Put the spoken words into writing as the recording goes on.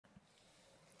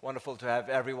Wonderful to have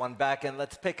everyone back, and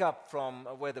let's pick up from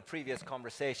where the previous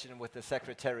conversation with the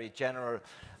Secretary General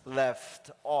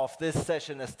left off. This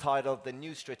session is titled The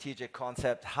New Strategic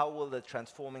Concept, How Will the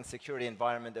Transforming Security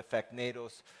Environment Affect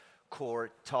NATO's Core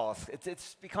Tasks?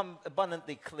 It's become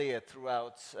abundantly clear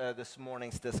throughout this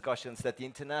morning's discussions that the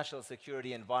international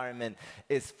security environment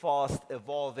is fast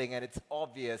evolving, and it's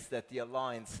obvious that the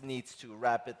alliance needs to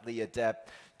rapidly adapt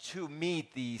to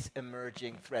meet these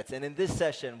emerging threats. And in this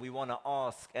session, we want to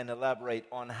ask and elaborate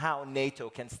on how NATO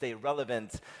can stay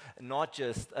relevant, not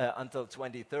just until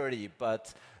 2030,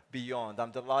 but beyond.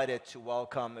 I'm delighted to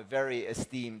welcome a very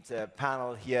esteemed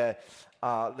panel here.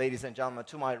 Ladies and gentlemen,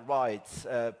 to my right,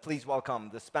 please welcome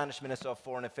the Spanish Minister of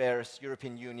Foreign Affairs,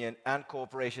 European Union and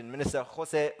Cooperation, Minister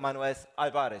José Manuel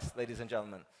ALBARES, ladies and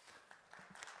gentlemen.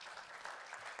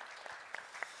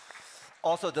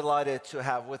 Also delighted to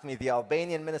have with me the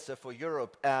Albanian Minister for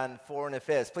Europe and Foreign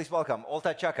Affairs. Please welcome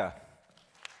Olta XHACKA.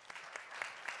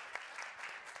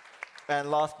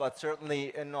 And last but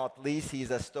certainly not least, he's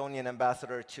Estonian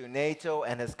ambassador to NATO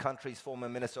and his country's former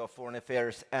Minister of Foreign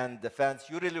Affairs and Defense.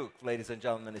 Jüri, ladies and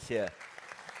gentlemen, is here.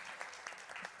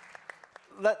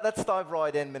 Let's dive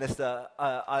right in, Minister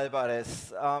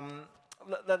ALBARES.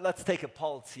 Let's take a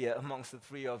pulse here amongst the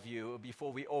three of you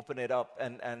before we open it up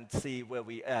and see where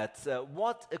we're at.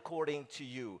 What, according to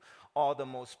you, are the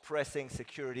most pressing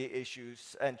security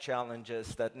issues and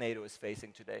challenges that NATO is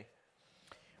facing today?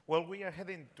 Well, we are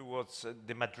heading towards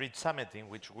the Madrid summit, in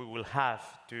which we will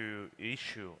have to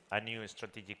issue a new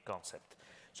strategic concept.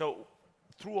 So,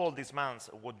 through all these months,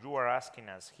 what you are asking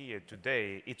us here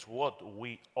today, it's what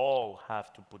we all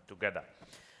have to put together.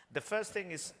 The first thing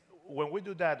is, when we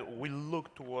do that, we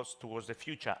look towards the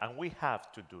future, and we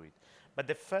have to do it. But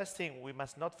the first thing, we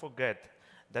must not forget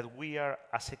that we are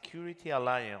a security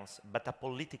alliance, but a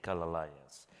political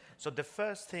alliance. So the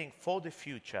first thing for the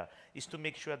future is to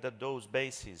make sure that those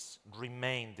bases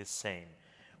remain the same.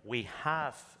 We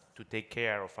have to take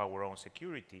care of our own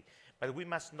security, but we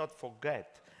must not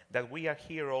forget that we are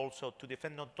here also to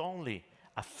defend not only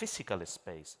a physical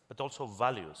space, but also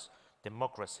values,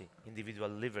 democracy, individual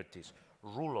liberties,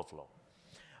 rule of law.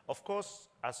 Of course,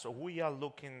 as we are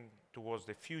looking towards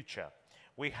the future,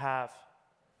 we have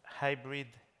hybrid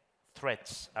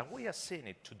threats, and we are seeing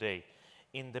it today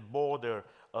in the border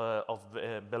of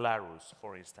Belarus,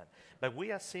 for instance. But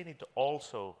we are seeing it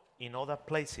also in other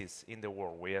places in the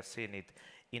world. We are seeing it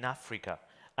in Africa.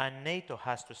 And NATO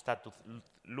has to start to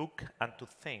look and to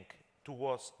think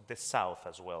towards the south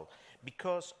as well.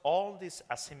 Because all these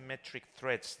asymmetric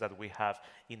threats that we have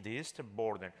in the eastern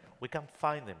border, we can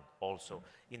find them also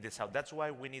in the south. That's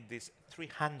why we need this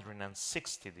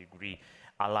 360-degree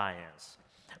alliance.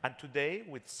 And today,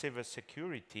 with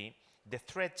cybersecurity, the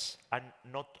threats are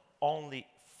not only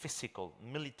physical,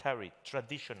 military,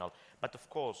 traditional, but of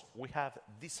course, we have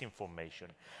disinformation.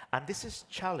 And this is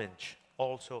challenge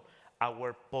also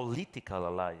our political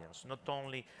alliance, not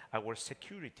only our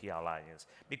security alliance,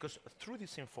 because through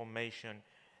this information,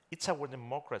 it's our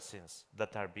democracies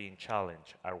that are being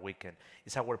challenged, are weakened.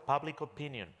 It's our public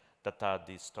opinion that are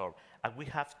disturbed. And we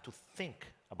have to think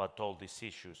about all these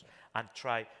issues and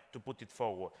try to put it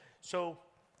forward. So,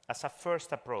 as a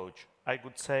first approach, I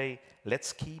would say,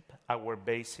 let's keep our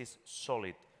bases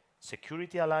solid.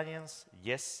 Security alliance,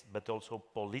 yes, but also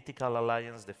political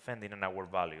alliance defending on our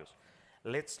values.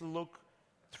 Let's look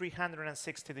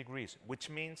 360 degrees, which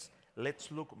means let's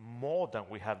look more than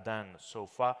we have done so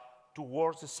far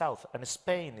towards the south. And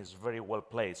Spain is very well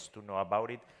placed to know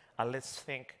about it. And let's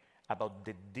think about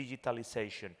the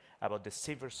digitalization, about the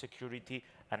cybersecurity,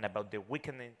 and about the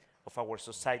weakening of our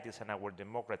societies and our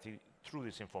democracy through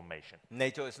this information.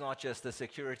 NATO is not just a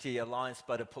security alliance,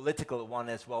 but a political one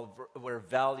as well, where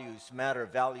values matter,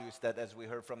 values that, as we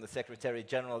heard from the Secretary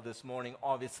General this morning,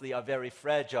 obviously are very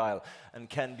fragile and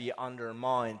can be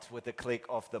undermined with the click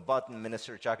of the button.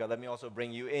 Minister XHACKA, let me also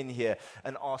bring you in here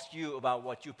and ask you about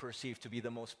what you perceive to be the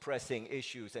most pressing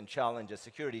issues and challenges,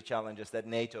 security challenges that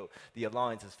NATO, the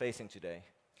alliance, is facing today.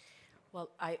 Well,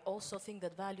 I also think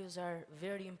that values are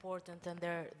very important, and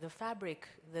they're the fabric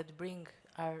that bring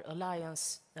our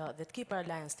alliance, that keep our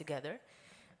alliance together.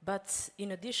 But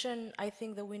in addition, I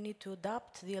think that we need to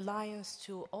adapt the alliance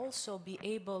to also be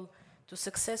able to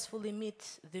successfully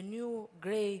meet the new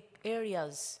gray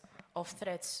areas of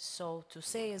threats. So to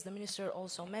say, as the Minister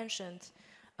also mentioned,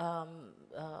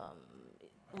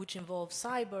 which involve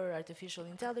cyber, artificial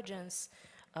intelligence,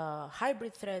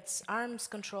 hybrid threats, arms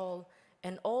control,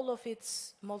 and all of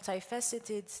its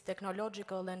multifaceted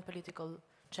technological and political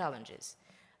challenges.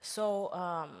 So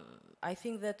I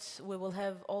think that we will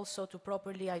have also to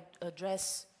properly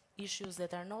address issues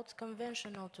that are not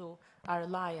conventional to our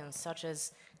alliance, such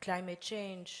as climate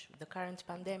change, the current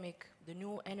pandemic, the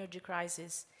new energy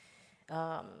crisis,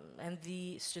 and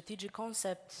the strategic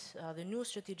concept, the new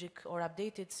strategic or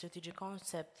updated strategic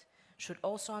concept should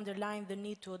also underline the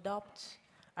need to adopt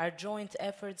our joint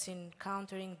efforts in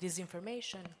countering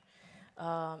disinformation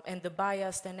and the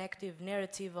biased and active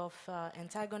narrative of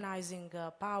antagonizing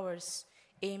powers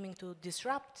aiming to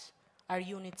disrupt our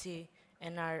unity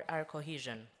and our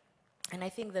cohesion. And I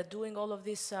think that doing all of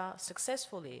this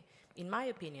successfully, in my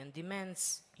opinion,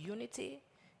 demands unity,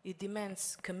 it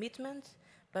demands commitment,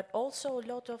 but also a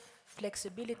lot of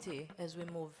flexibility as we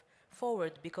move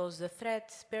forward, because the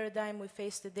threat paradigm we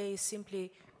face today is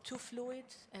simply too fluid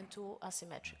and too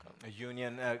asymmetrical.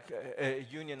 A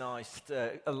unionized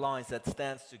alliance that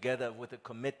stands together with a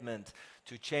commitment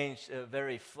to change a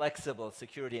very flexible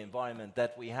security environment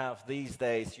that we have these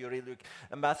days. Jüri, LUIK,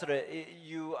 Ambassador,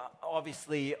 you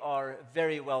obviously are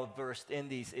very well versed in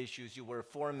these issues. You were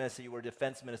foreign minister, you were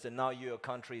defense minister, now you're a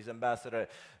country's ambassador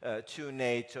to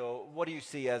NATO. What do you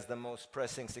see as the most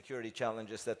pressing security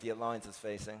challenges that the alliance is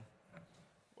facing?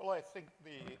 Well, I think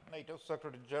the NATO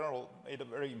Secretary General made a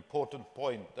very important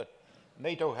point that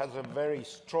NATO has a very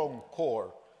strong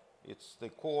core. It's the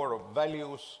core of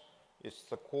values, it's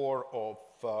the core of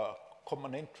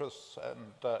common interests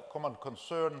and common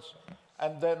concerns,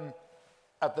 and then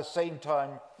at the same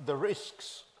time the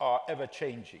risks are ever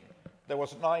changing. There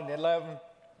was 9/11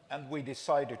 and we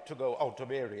decided to go out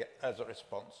of area as a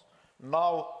response.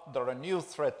 Now there are new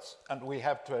threats and we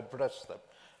have to address them.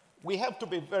 We have to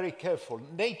be very careful.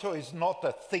 NATO is not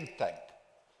a think tank.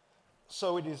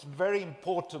 So it is very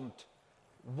important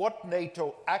what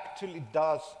NATO actually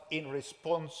does in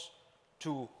response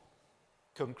to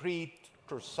concrete,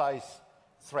 precise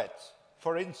threats.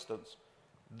 For instance,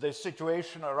 the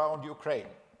situation around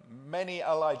Ukraine. Many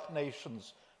allied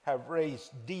nations have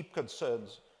raised deep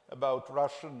concerns about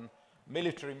Russian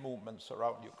military movements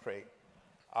around Ukraine.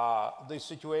 The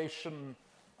situation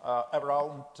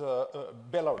around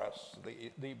Belarus,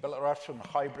 the Belarusian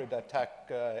hybrid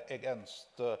attack against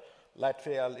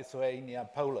Latvia, Lithuania,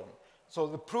 Poland. So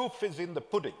the proof is in the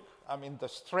pudding. I mean, the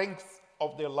strength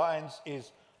of the alliance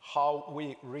is how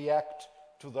we react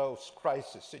to those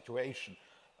crisis situations.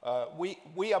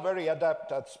 We are very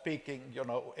adept at speaking, you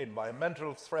know,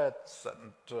 environmental threats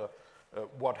and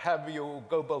what have you,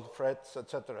 global threats,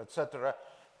 etc., etc.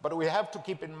 But we have to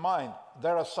keep in mind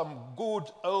there are some good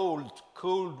old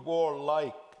Cold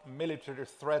War-like military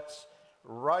threats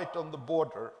right on the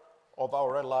border of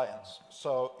our alliance.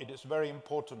 So it is very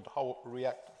important how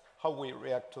we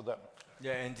react to them.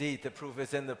 Yeah, indeed, the proof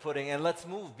is in the pudding. And let's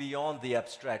move beyond the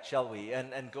abstract, shall we,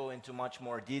 and go into much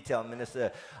more detail.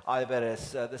 Minister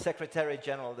ALBARES, the Secretary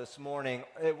General this morning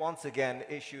once again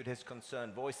issued his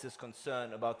concern, voiced his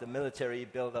concern about the military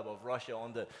buildup of Russia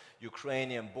on the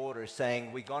Ukrainian border,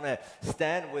 saying we're going to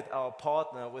stand with our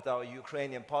partner, with our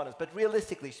Ukrainian partners. But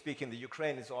realistically speaking, the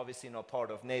Ukraine is obviously not part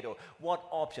of NATO. What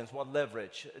options, what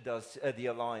leverage does the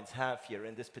alliance have here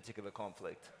in this particular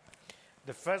conflict?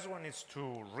 The first one is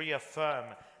to reaffirm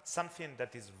something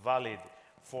that is valid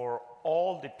for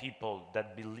all the people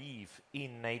that believe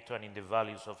in NATO and in the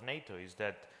values of NATO, is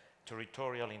that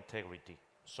territorial integrity,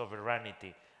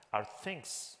 sovereignty are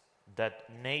things that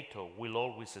NATO will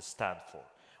always stand for.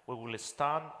 We will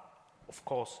stand, of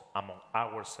course, among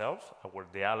ourselves,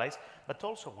 the allies, but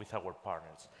also with our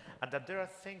partners. And that there are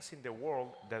things in the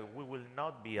world that we will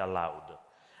not be allowed.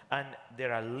 And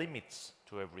there are limits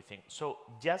to everything. So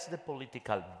just the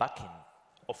political backing,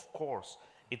 of course,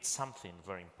 it's something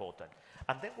very important.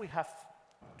 And then we have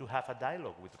to have a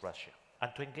dialogue with Russia and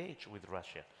to engage with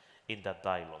Russia in that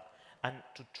dialogue and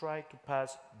to try to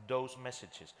pass those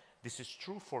messages. This is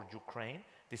true for Ukraine,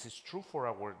 this is true for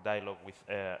our dialogue with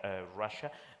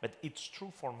Russia, but it's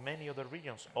true for many other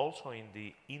regions, also in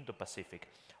the Indo-Pacific.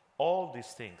 All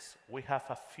these things, we have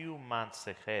a few months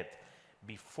ahead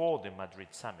before the Madrid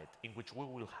summit, in which we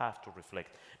will have to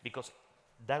reflect, because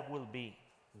that will be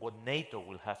what NATO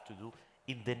will have to do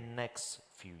in the next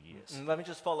few years. Let me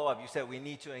just follow up. You said we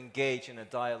need to engage in a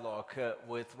dialogue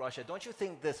with Russia. Don't you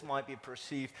think this might be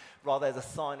perceived rather as a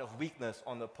sign of weakness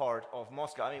on the part of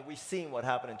Moscow? I mean, we've seen what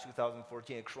happened in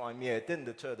 2014 in Crimea. It didn't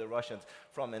deter the Russians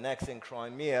from annexing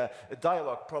Crimea. A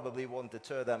dialogue probably won't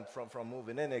deter them from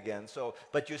moving in again. So,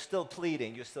 but you're still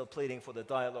pleading for the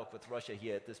dialogue with Russia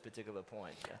here at this particular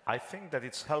point. Yeah? I think that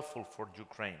it's helpful for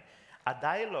Ukraine. A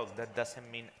dialogue that doesn't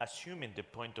mean assuming the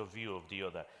point of view of the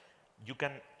other. You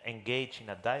can engage in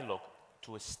a dialogue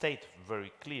to state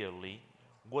very clearly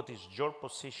what is your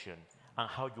position and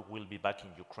how you will be back in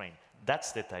Ukraine.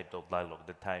 That's the type of dialogue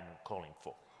that I'm calling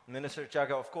for. Minister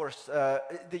XHACKA, of course,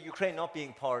 the Ukraine not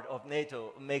being part of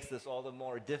NATO makes this all the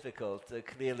more difficult.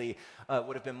 Clearly,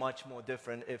 would have been much more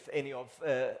different if any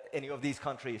of these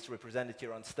countries represented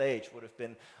here on stage would have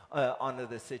been under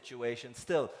this situation.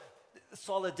 Still,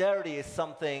 solidarity is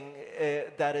something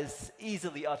that is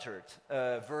easily uttered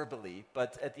verbally,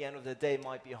 but at the end of the day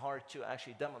might be hard to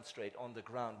actually demonstrate on the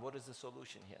ground. What is the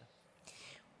solution here?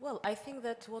 Well, I think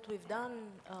that what we've done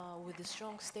with the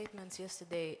strong statements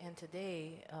yesterday and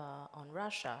today on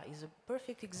Russia is a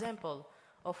perfect example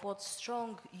of what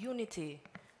strong unity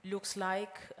looks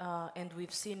like, and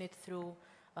we've seen it through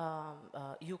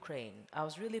Ukraine. I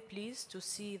was really pleased to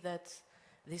see that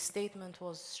this statement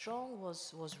was strong,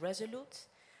 was resolute.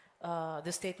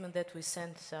 The statement that we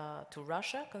sent to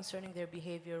Russia concerning their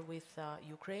behavior with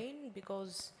Ukraine,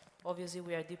 because obviously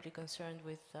we are deeply concerned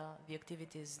with the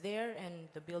activities there and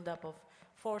the buildup of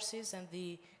forces and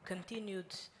the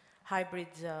continued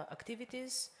hybrid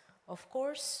activities. Of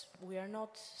course, we are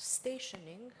not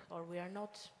stationing, or we are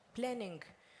not planning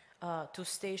to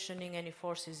stationing any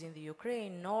forces in the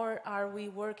Ukraine, nor are we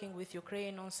working with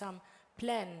Ukraine on some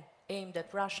plan aimed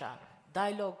at Russia.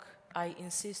 Dialogue, I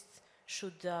insist,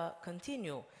 should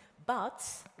continue. But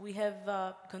we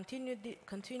have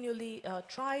continually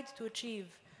tried to achieve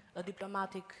a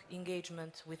diplomatic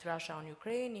engagement with Russia on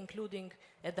Ukraine, including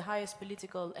at the highest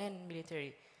political and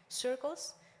military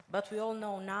circles. But we all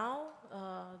know now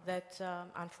that,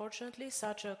 unfortunately,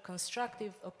 such a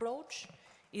constructive approach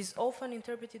is often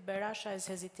interpreted by Russia as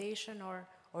hesitation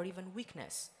or even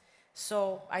weakness.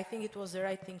 So I think it was the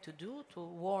right thing to do, to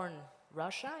warn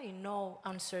Russia in no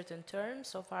uncertain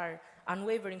terms of our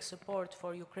unwavering support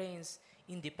for Ukraine's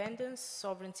independence,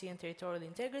 sovereignty and territorial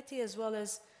integrity, as well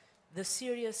as the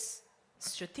serious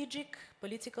strategic,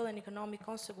 political and economic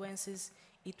consequences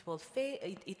it will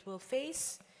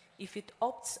face if it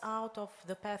opts out of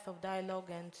the path of dialogue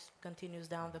and continues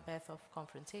down the path of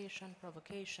confrontation,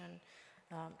 provocation,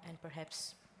 and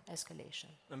perhaps escalation.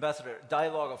 Ambassador,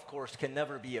 dialogue, of course, can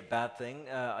never be a bad thing.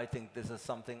 I think this is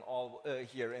something all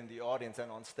here in the audience and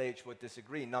on stage would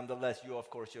disagree. Nonetheless, you, of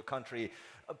course, your country,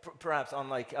 perhaps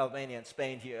unlike Albania and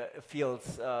Spain here,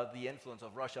 feels the influence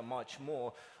of Russia much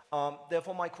more.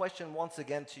 Therefore, my question once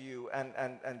again to you,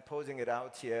 and posing it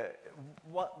out here,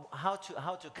 how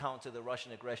to counter the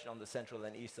Russian aggression on the central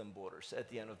and eastern borders at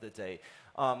the end of the day?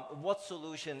 What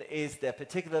solution is there,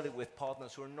 particularly with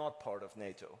partners who are not part of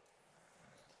NATO?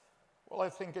 Well, I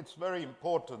think it's very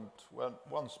important when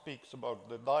one speaks about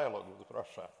the dialogue with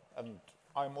Russia, and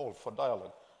I'm all for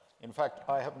dialogue. In fact,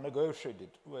 I have negotiated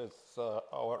with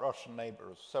our Russian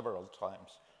neighbors several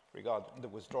times regarding the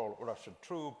withdrawal of Russian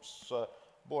troops,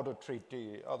 border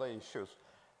treaty, other issues.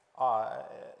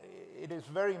 It is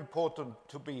very important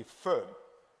to be firm.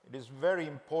 It is very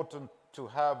important to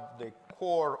have the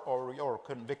core of your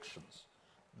convictions.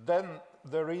 Then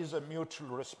there is a mutual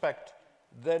respect.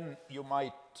 Then you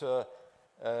might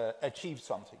achieve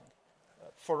something.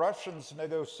 For Russians,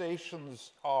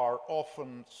 negotiations are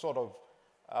often sort of,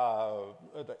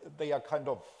 they are kind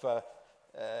of,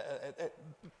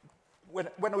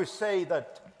 when we say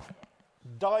that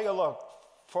dialogue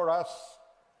for us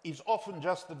is often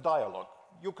just a dialogue.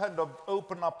 You kind of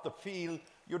open up the field,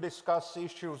 you discuss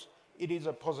issues, it is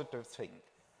a positive thing.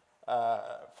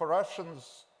 For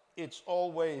Russians, it's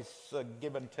always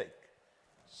give and take.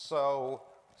 So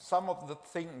some of the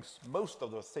things, most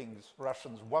of the things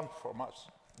Russians want from us,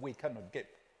 we cannot give.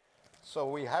 So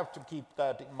we have to keep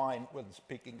that in mind when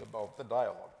speaking about the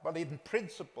dialogue. But in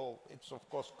principle, it's of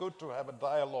course good to have a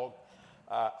dialogue.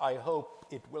 I hope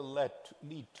it will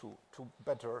lead to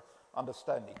better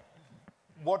understanding.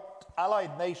 What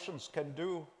allied nations can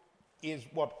do is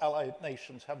what allied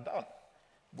nations have done,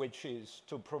 which is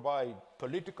to provide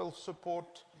political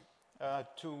support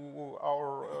to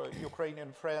our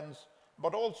Ukrainian friends,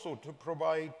 but also to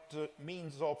provide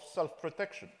means of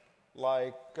self-protection,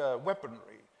 like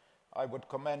weaponry. I would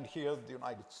commend here the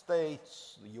United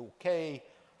States, the UK,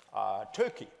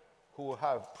 Turkey, who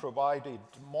have provided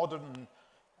modern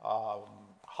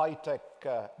high-tech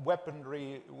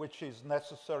weaponry which is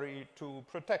necessary to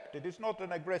protect. It is not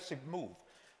an aggressive move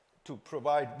to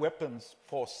provide weapons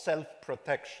for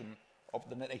self-protection of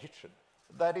the nation.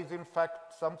 That is in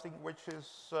fact something which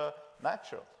is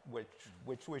natural,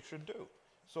 which we should do.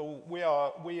 So we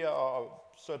are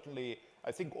certainly,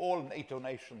 I think all NATO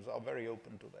nations are very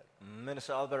open to that.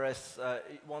 Minister ALBARES,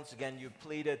 once again, you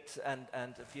pleaded and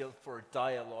appealed for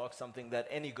dialogue, something that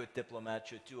any good diplomat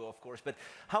should do, of course. But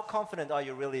how confident are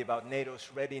you really about NATO's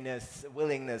readiness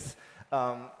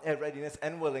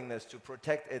and willingness to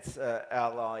protect its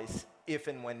allies if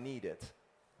and when needed?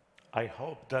 I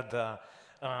hope that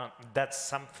That's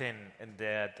something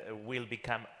that will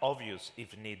become obvious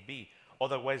if need be.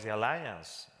 Otherwise, the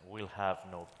alliance will have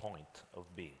no point of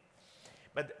being.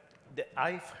 But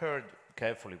I've heard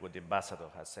carefully what the ambassador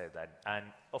has said, and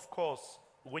of course,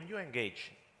 when you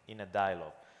engage in a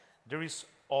dialogue, there is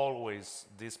always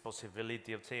this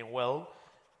possibility of saying, well,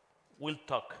 we'll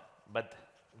talk, but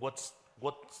what's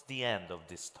the end of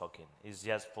this talking? It's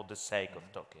just for the sake of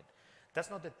talking. That's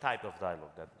not the type of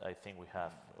dialogue that I think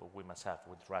we must have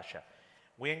with Russia.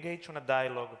 We engage in a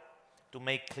dialogue to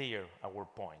make clear our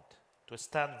point, to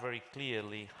stand very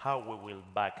clearly how we will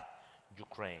back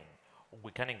Ukraine.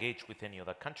 We can engage with any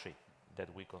other country that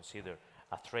we consider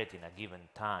a threat in a given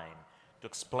time, to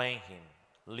explain him,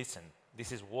 listen,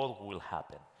 this is what will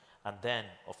happen. And then,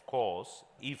 of course,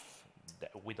 if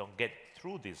we don't get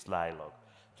through this dialogue,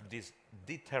 through this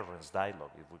deterrence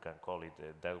dialogue, if we can call it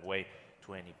that way,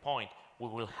 to any point, we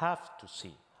will have to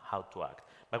see how to act.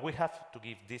 But we have to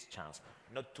give this chance,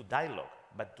 not to dialogue,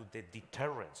 but to the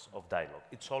deterrence of dialogue.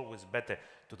 It's always better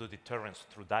to do deterrence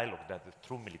through dialogue than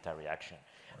through military action.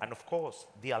 And of course,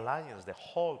 the alliance, the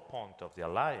whole point of the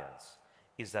alliance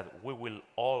is that we will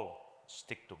all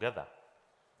stick together.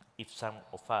 If some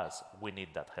of us, we need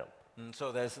that help.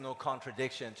 So there's no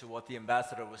contradiction to what the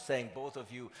ambassador was saying. Both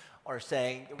of you are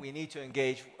saying we need to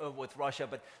engage with Russia,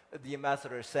 but the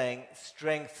ambassador is saying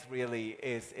strength really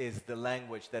is the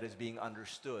language that is being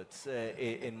understood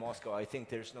in Moscow. I think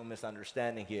there's no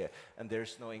misunderstanding here, and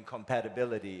there's no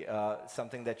incompatibility.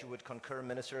 Something that you would concur,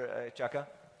 Minister XHACKA?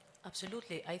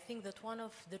 Absolutely. I think that one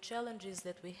of the challenges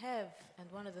that we have, and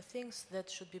one of the things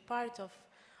that should be part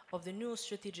of the new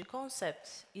strategic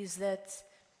concept, is that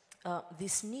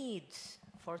this need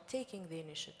for taking the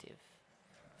initiative,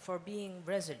 for being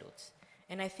resolute.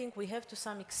 And I think we have to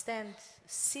some extent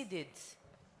ceded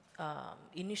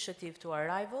initiative to our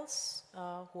rivals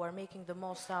who are making the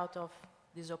most out of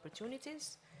these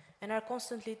opportunities and are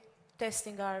constantly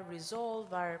testing our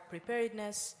resolve, our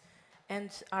preparedness,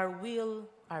 and our will,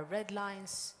 our red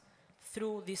lines,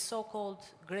 through the so-called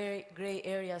gray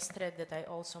areas thread that I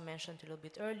also mentioned a little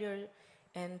bit earlier,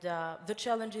 and the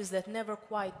challenges that never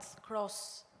quite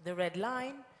cross the red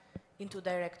line into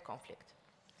direct conflict.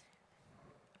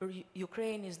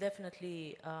 Ukraine is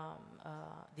definitely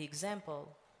the example,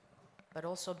 but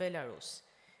also Belarus.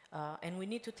 And we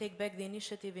need to take back the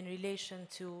initiative in relation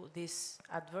to these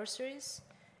adversaries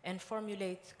and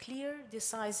formulate clear,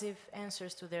 decisive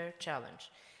answers to their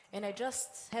challenge. And I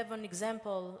just have an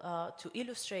example to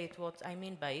illustrate what I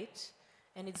mean by it,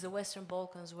 and it's the Western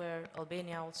Balkans, where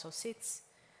Albania also sits.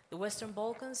 The Western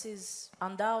Balkans is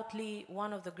undoubtedly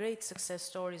one of the great success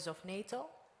stories of NATO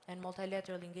and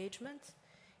multilateral engagement.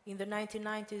 In the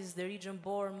 1990s, the region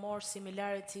bore more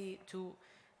similarity to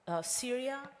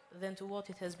Syria than to what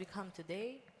it has become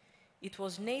today. It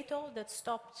was NATO that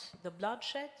stopped the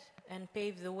bloodshed and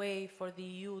paved the way for the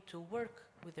EU to work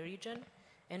with the region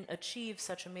and achieve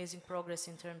such amazing progress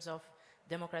in terms of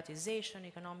democratization,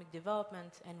 economic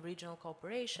development, and regional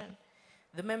cooperation.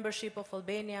 The membership of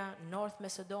Albania, North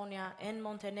Macedonia, and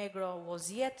Montenegro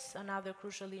was yet another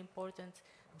crucially important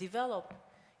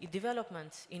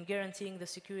development in guaranteeing the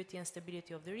security and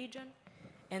stability of the region.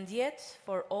 And yet,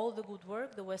 for all the good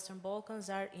work, the Western Balkans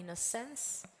are, in a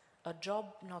sense, a job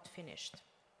not finished.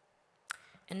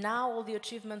 And now all the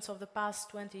achievements of the past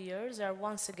 20 years are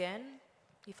once again,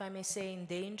 if I may say, in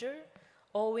danger,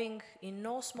 owing in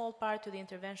no small part to the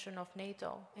intervention of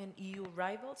NATO and EU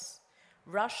rivals,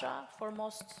 Russia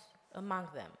foremost among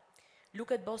them.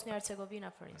 Look at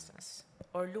Bosnia-Herzegovina, for instance,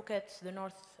 or look at the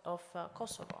north of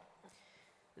Kosovo.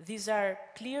 These are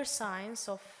clear signs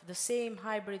of the same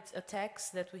hybrid attacks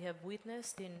that we have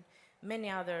witnessed in many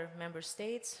other member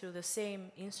states through the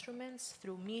same instruments,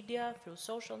 through media, through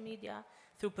social media,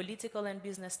 through political and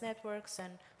business networks,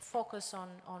 and focus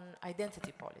on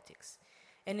identity politics.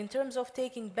 And in terms of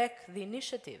taking back the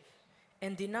initiative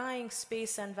and denying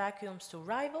space and vacuums to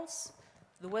rivals,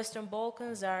 the Western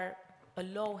Balkans are a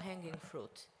low-hanging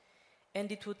fruit.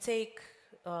 And it would take,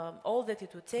 all that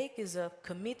it would take is a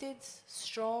committed,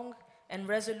 strong, and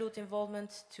resolute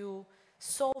involvement to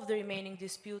solve the remaining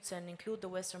disputes and include the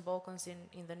Western Balkans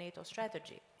in the NATO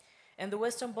strategy. And the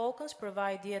Western Balkans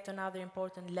provide yet another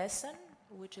important lesson,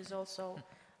 which is also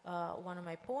one of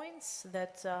my points,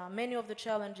 that many of the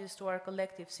challenges to our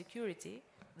collective security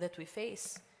that we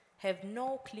face have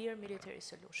no clear military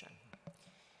solution.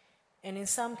 And in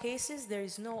some cases, there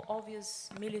is no obvious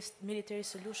military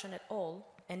solution at all,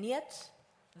 and yet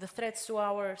the threats to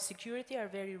our security are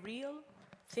very real.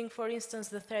 Think, for instance,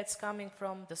 the threats coming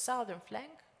from the southern flank,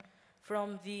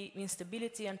 from the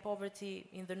instability and poverty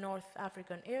in the North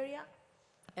African area,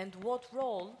 and what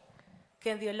role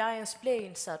can the alliance play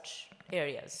in such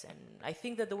areas? And I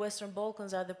think that the Western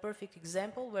Balkans are the perfect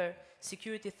example where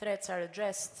security threats are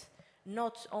addressed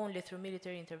not only through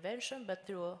military intervention, but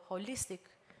through a holistic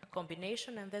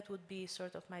combination, and that would be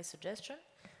sort of my suggestion,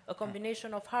 a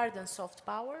combination of hard and soft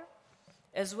power,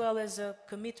 as well as a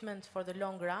commitment for the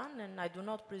long run, and I do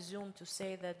not presume to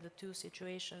say that the two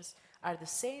situations are the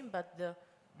same, but the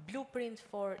blueprint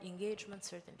for engagement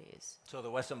certainly is. So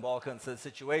the Western Balkans, the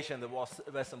situation, the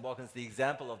Western Balkans, the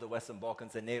example of the Western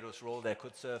Balkans and NATO's role there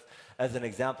could serve as an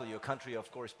example. Your country, of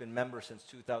course, been member since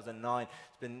 2009.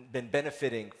 It's been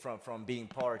benefiting from being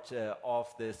part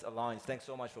of this alliance. Thanks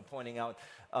so much for pointing out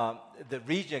the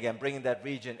region again, bringing that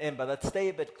region in. But let's stay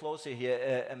a bit closer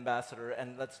here, Ambassador,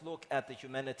 and let's look at the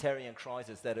humanitarian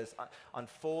crisis that is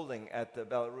unfolding at the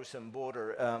Belarusian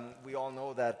border. We all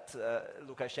know that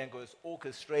Lukashenko is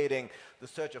orchestrating the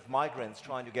surge of migrants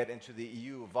trying to get into the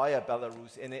EU via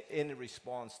Belarus in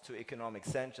response to economic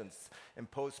sanctions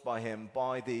imposed by him,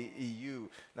 by the EU.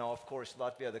 Now, of course,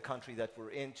 Latvia, the country that we're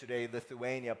in today,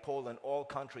 Lithuania, Poland, all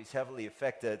countries heavily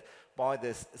affected by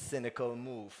this cynical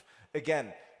move.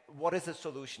 Again, what is the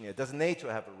solution here? Does NATO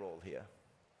have a role here?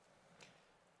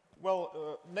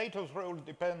 Well, NATO's role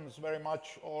depends very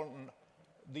much on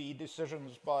the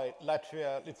decisions by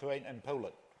Latvia, Lithuania and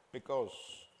Poland, because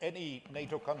any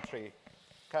NATO country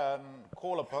can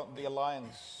call upon the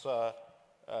alliance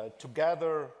to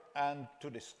gather and to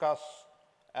discuss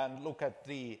and look at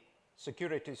the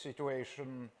security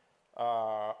situation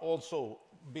also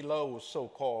below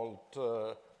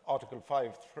so-called Article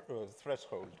 5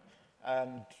 threshold.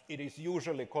 And it is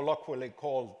usually colloquially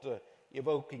called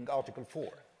evoking Article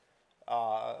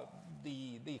 4.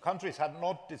 The countries have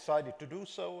not decided to do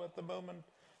so at the moment,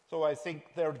 so I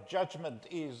think their judgment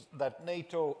is that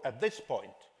NATO at this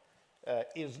point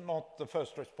is not the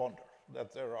first responder,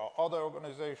 that there are other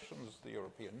organizations, the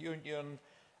European Union,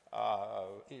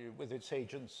 with its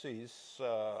agencies,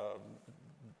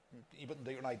 even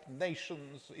the United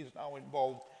Nations is now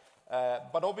involved,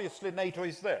 but obviously NATO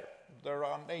is there. There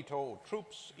are NATO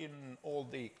troops in all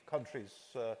the countries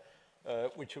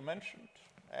which you mentioned,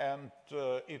 and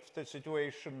if the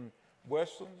situation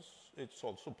worsens, it's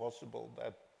also possible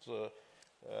that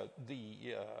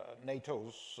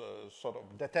NATO's sort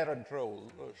of deterrent role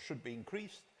should be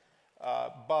increased,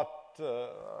 but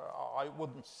I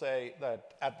wouldn't say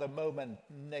that at the moment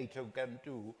NATO can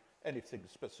do anything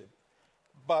specific.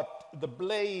 But the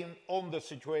blame on the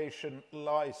situation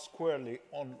lies squarely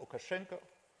on Lukashenko.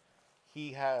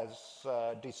 He has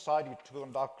decided to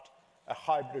conduct a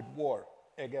hybrid war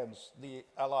against the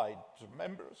allied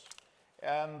members.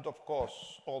 And of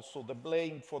course, also the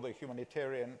blame for the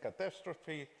humanitarian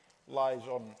catastrophe lies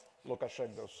on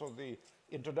Lukashenko. So the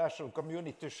international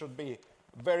community should be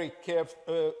very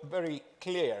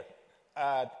clear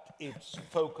at its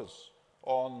focus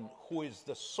on who is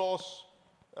the source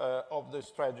of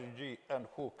this tragedy and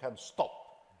who can stop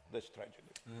this tragedy.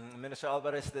 Minister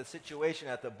Albares, the situation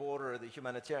at the border, the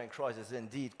humanitarian crisis is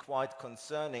indeed quite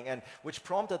concerning, and which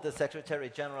prompted the Secretary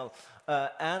General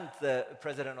and the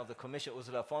President of the Commission,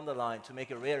 Ursula von der Leyen, to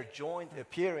make a rare joint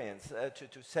appearance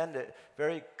to send a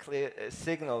very clear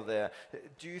signal there.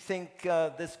 Do you think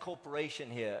this cooperation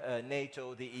here,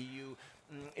 NATO, the EU,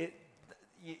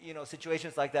 you know,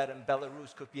 situations like that in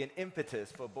Belarus could be an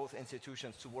impetus for both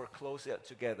institutions to work closer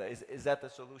together? Is that the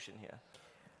solution here?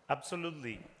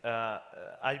 Absolutely.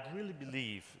 I really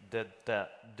believe that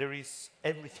there is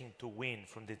everything to win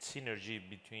from the synergy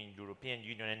between European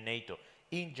Union and NATO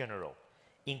in general.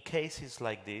 In cases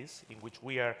like this, in which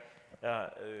we are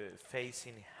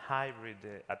facing hybrid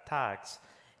attacks,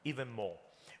 even more.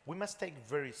 We must take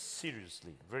very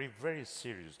seriously, very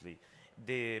seriously,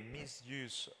 the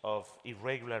misuse of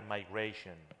irregular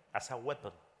migration as a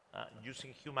weapon,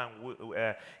 using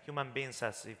human beings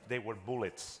as if they were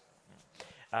bullets.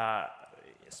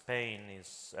 Spain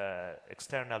is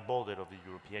external border of the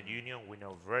European Union. We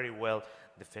know very well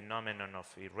the phenomenon of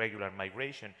irregular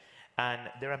migration. And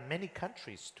there are many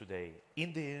countries today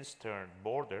in the eastern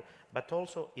border, but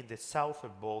also in the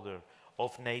southern border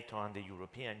of NATO and the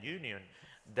European Union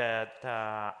that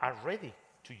are ready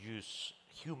to use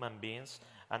human beings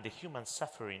and the human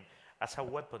suffering as a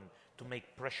weapon to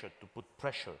make pressure, to put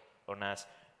pressure on us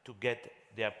to get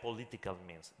their political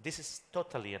means. This is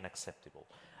totally unacceptable.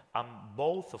 And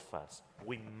both of us,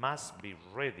 we must be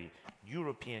ready,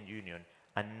 European Union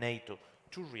and NATO,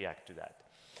 to react to that.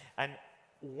 And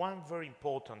one very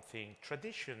important thing,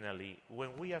 traditionally,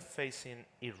 when we are facing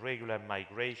irregular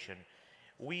migration,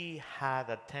 we had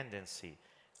a tendency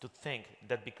to think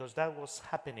that because that was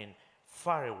happening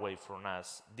far away from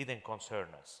us, didn't concern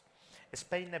us.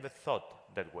 Spain never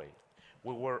thought that way.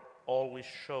 We were always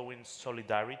showing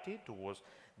solidarity towards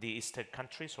the eastern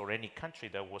countries or any country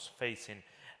that was facing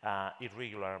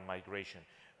irregular migration.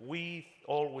 We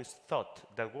always thought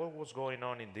that what was going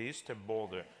on in the eastern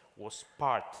border was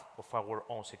part of our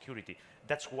own security.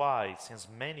 That's why, since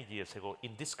many years ago,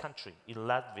 in this country, in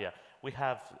Latvia, we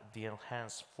have the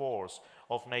enhanced force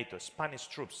of NATO, Spanish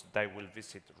troops that will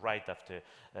visit right after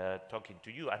talking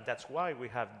to you. And that's why we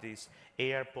have this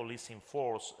air policing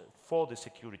force for the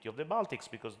security of the Baltics,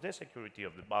 because the security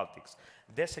of the Baltics,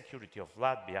 the security of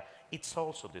Latvia, it's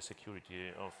also the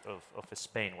security of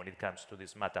Spain when it comes to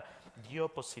this matter. The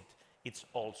opposite, it's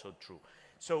also true.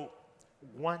 So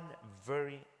one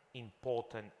very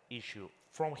important issue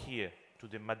from here to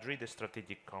the Madrid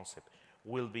strategic concept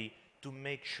will be to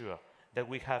make sure that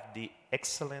we have the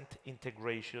excellent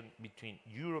integration between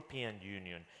European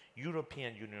Union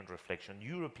reflection,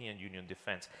 European Union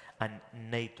defense, and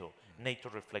NATO, NATO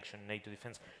reflection, NATO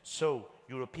defense. So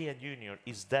European Union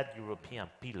is that European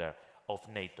pillar of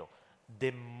NATO.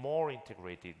 The more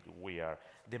integrated we are,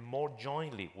 the more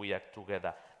jointly we act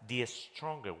together, the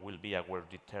stronger will be our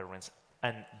deterrence,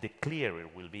 and the clearer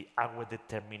will be our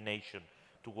determination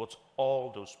towards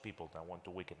all those people that want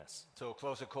to weaken us. So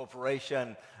closer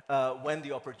cooperation, when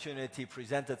the opportunity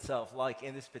presents itself, like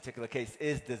in this particular case,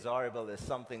 is desirable, is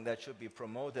something that should be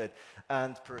promoted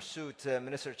and pursued.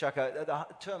 Minister XHACKA, the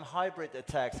term hybrid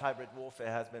attacks, hybrid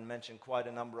warfare has been mentioned quite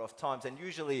a number of times, and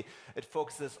usually it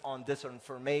focuses on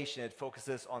disinformation, it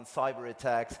focuses on cyber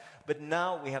attacks, but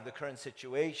now we have the current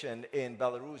situation in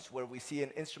Belarus where we see an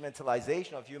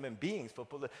instrumentalization of human beings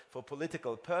for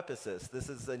political purposes. This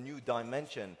is a new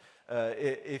dimension,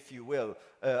 if you will,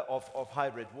 of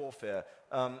hybrid warfare.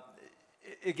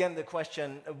 Again, the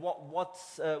question,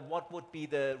 what would be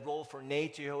the role for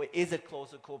NATO? Is it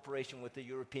closer cooperation with the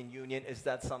European Union? Is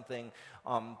that something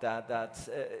that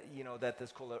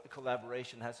this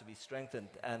collaboration has to be strengthened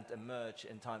and emerge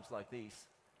in times like these?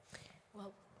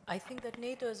 Well, I think that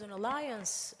NATO as an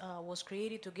alliance was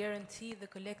created to guarantee the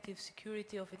collective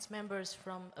security of its members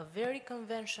from a very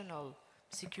conventional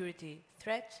security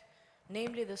threat,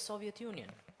 namely the Soviet Union.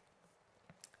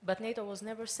 But NATO was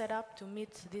never set up to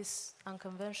meet these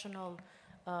unconventional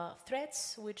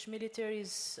threats, which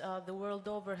militaries the world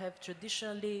over have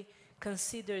traditionally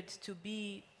considered to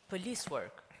be police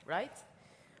work, right?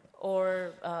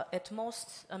 Or at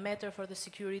most a matter for the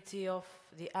security of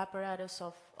the apparatus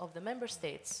of the member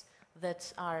states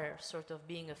that are sort of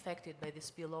being affected by the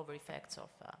spillover effects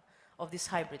of these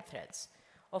hybrid threats.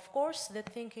 Of course, that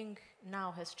thinking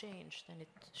now has changed, and it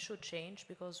should change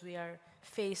because we are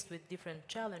faced with different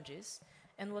challenges.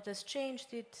 And what has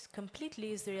changed it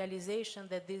completely is the realization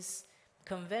that these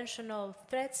conventional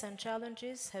threats and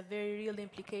challenges have very real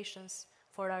implications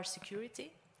for our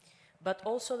security, but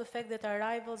also the fact that our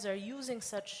rivals are using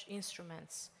such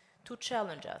instruments to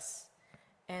challenge us.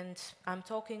 And I'm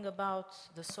talking about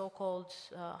the so-called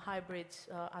hybrid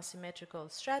asymmetrical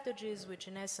strategies, which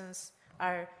in essence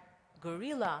are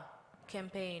guerrilla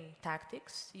campaign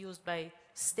tactics used by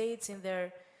states in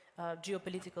their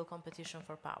geopolitical competition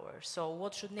for power. So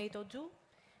what should NATO do?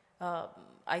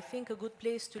 I think a good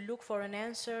place to look for an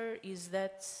answer is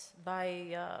that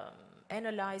by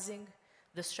analyzing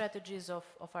the strategies of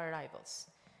our rivals.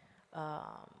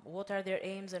 What are their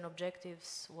aims and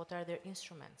objectives? What are their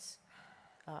instruments?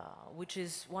 Which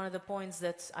is one of the points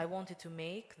that I wanted to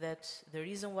make, that the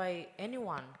reason why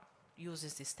anyone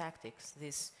uses these tactics,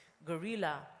 these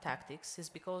guerrilla tactics, is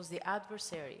because the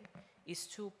adversary is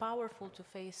too powerful to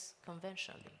face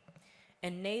conventionally.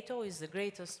 And NATO is the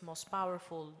greatest, most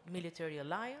powerful military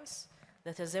alliance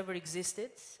that has ever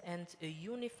existed, and a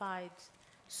unified,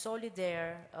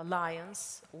 solidaire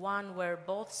alliance, one where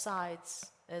both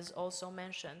sides, as also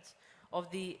mentioned,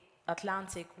 of the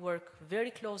Atlantic work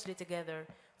very closely together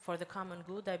for the common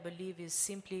good, I believe is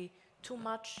simply too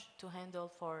much to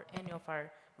handle for any of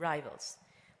our rivals.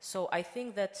 So I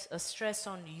think that a stress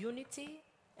on unity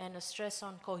and a stress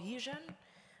on cohesion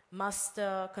must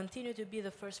continue to be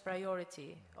the first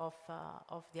priority of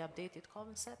the updated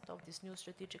concept, of this new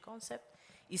strategic concept,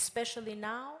 especially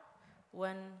now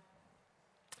when,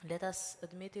 let us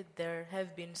admit it, there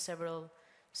have been several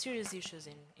serious issues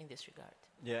in this regard.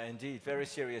 Yeah, indeed, very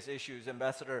serious issues,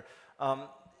 Ambassador.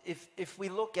 If we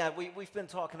look at, we've been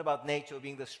talking about NATO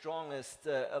being the strongest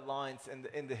alliance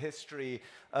in the history,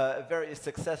 a very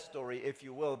success story, if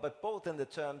you will, but both in the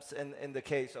terms, in the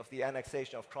case of the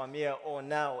annexation of Crimea, or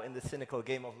now in the cynical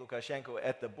game of Lukashenko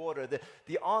at the border,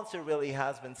 the answer really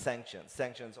has been sanctions.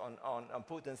 Sanctions on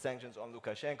Putin, sanctions on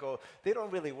Lukashenko. They don't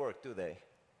really work, do they?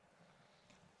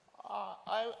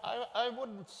 I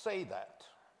wouldn't say that,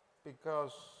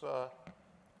 because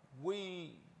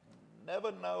we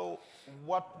never know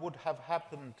what would have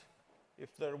happened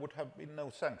if there would have been no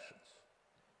sanctions.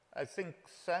 I think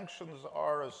sanctions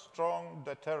are a strong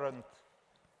deterrent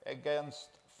against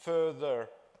further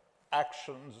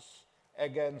actions,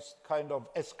 against kind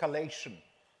of escalation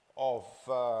of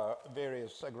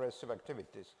various aggressive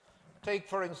activities. Take,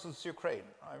 for instance, Ukraine.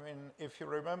 I mean, if you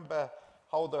remember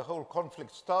how the whole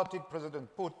conflict started, President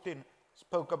Putin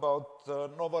spoke about the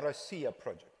Novorossiya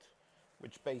project,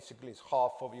 which basically is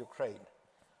half of Ukraine.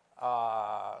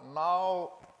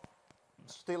 Now,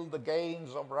 still the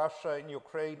gains of Russia in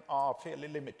Ukraine are fairly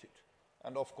limited.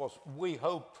 And of course, we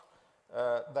hope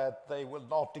that they will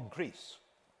not increase.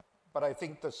 But I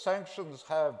think the sanctions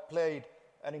have played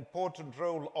an important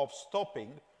role of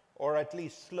stopping or at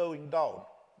least slowing down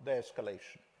the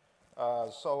escalation.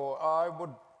 So I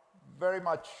would very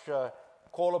much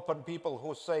call upon people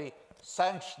who say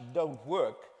sanctions don't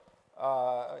work.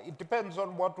 It depends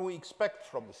on what we expect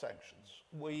from the sanctions.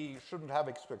 We shouldn't have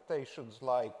expectations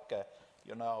like,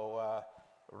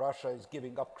 Russia is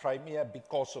giving up Crimea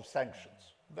because of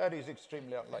sanctions. That is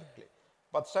extremely unlikely.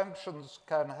 But sanctions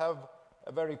can have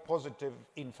a very positive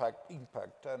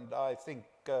impact, and I think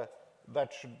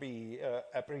that should be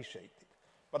appreciated.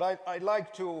 But I'd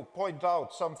like to point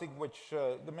out something which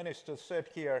the Minister said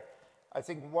here. I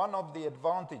think one of the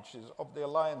advantages of the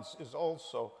alliance is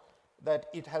also that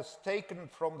it has taken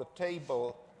from the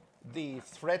table the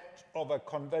threat of a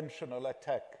conventional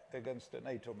attack against a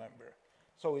NATO member.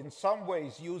 So in some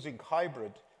ways, using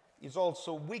hybrid is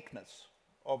also weakness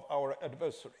of our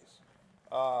adversaries.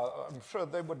 I'm sure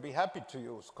they would be happy to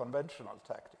use conventional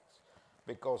tactics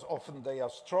because often they are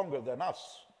stronger than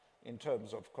us in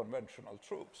terms of conventional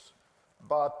troops.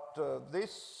 But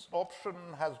this option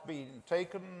has been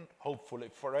taken, hopefully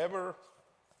forever,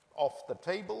 off the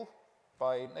table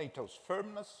by NATO's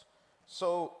firmness.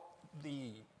 So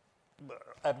the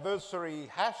adversary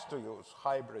has to use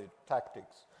hybrid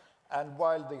tactics. And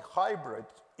while the hybrid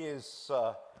is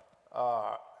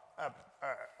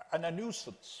a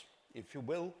nuisance, if you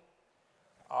will,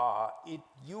 it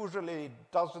usually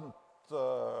doesn't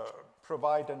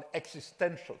provide an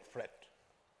existential threat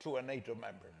to a NATO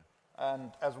member.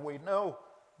 And as we know,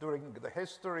 during the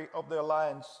history of the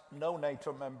alliance, no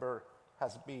NATO member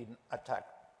has been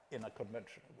attacked in a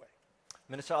conventional way.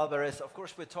 Minister Albares, of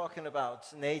course, we're talking about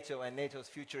NATO and NATO's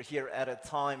future here at a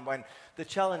time when the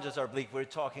challenges are bleak. We're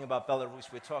talking about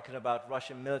Belarus, we're talking about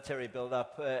Russian military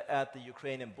buildup at the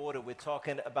Ukrainian border, we're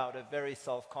talking about a very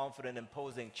self-confident,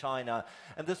 imposing China.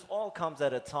 And this all comes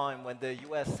at a time when the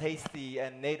US hasty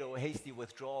and NATO hasty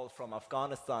withdrawal from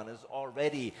Afghanistan is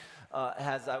already,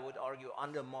 has, I would argue,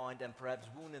 undermined and perhaps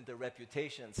wounded the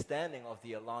reputation and standing of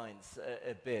the alliance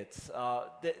a bit.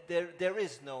 There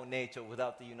is no NATO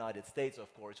without the United States,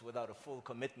 of course, without a full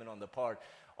commitment on the part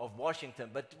of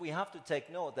Washington. But we have to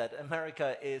take note that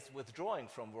America is withdrawing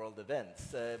from world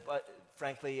events. But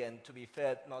frankly, and to be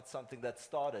fair, not something that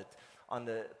started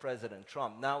under President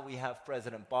Trump. Now we have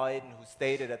President Biden, who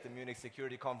stated at the Munich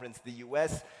Security Conference the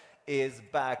US is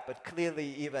back. But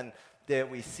clearly, even there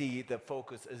we see the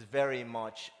focus is very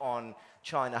much on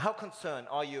China. How concerned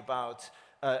are you about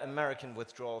American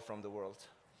withdrawal from the world?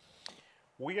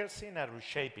 We are seeing a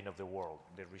reshaping of the world,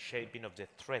 the reshaping of the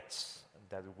threats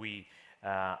that we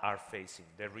are facing,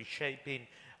 the reshaping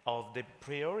of the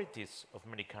priorities of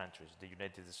many countries. The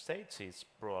United States is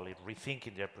probably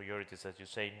rethinking their priorities, as you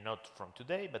say, not from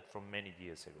today, but from many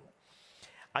years ago.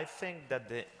 I think that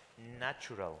the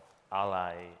natural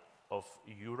ally of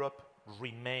Europe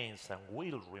remains and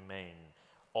will remain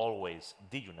always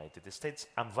the United States,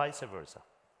 and vice versa,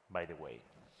 by the way.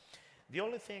 The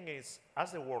only thing is,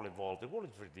 as the world evolved, the world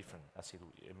is very different as it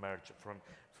emerged from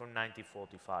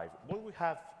 1945. What we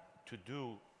have to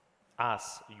do as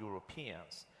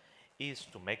Europeans is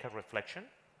to make a reflection,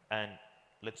 and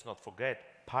let's not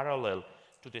forget, parallel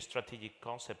to the strategic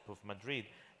concept of Madrid,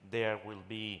 there will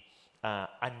be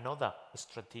another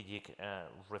strategic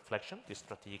reflection, the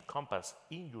strategic compass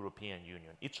in European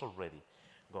Union. It's already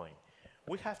going.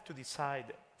 We have to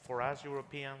decide for us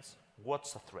Europeans,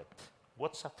 what's a threat?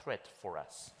 What's a threat for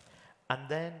us? And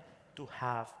then to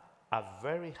have a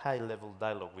very high-level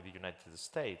dialogue with the United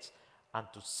States and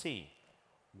to see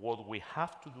what we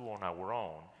have to do on our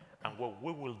own and what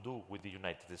we will do with the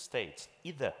United States,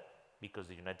 either because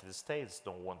the United States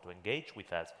don't want to engage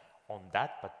with us on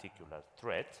that particular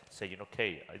threat, saying,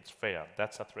 okay, it's fair,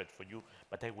 that's a threat for you,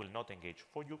 but I will not engage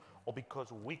for you, or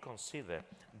because we consider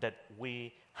that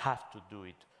we have to do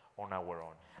it on our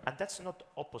own. And that's not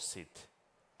opposite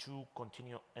to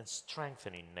continue and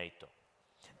strengthening NATO.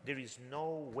 There is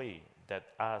no way that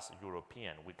as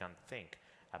European we can think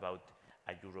about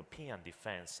a European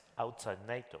defense outside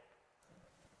NATO.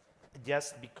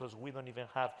 just because we don't even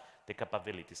have the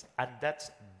capabilities. And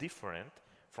that's different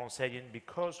from saying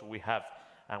because we have,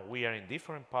 and we are in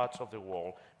different parts of the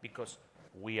world, because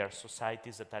we are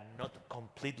societies that are not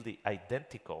completely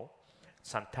identical,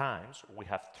 sometimes we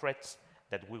have threats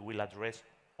that we will address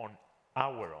on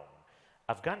our own.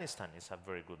 Afghanistan is a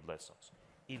very good lesson.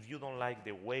 If you don't like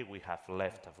the way we have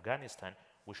left Afghanistan,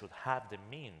 we should have the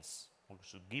means, we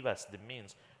should give us the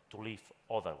means to live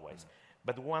otherwise.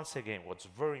 But once again, what's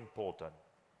very important,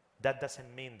 that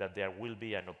doesn't mean that there will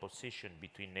be an opposition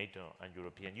between NATO and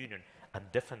European Union, and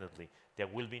definitely there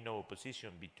will be no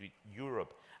opposition between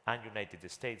Europe and United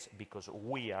States, because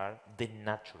we are the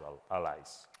natural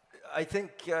allies. I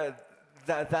think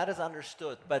that is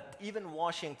understood, but even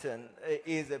Washington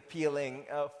is appealing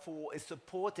is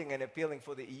supporting and appealing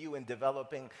for the EU in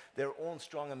developing their own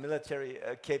stronger military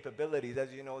capabilities.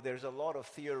 As you know, there's a lot of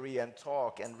theory and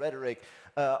talk and rhetoric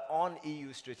on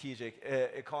EU strategic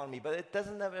economy, but it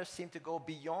doesn't ever seem to go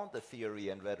beyond the theory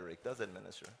and rhetoric, does it,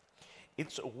 Minister?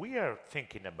 We are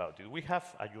thinking about it. We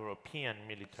have a European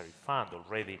military fund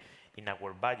already in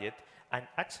our budget, and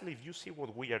actually if you see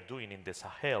what we are doing in the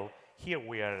Sahel, here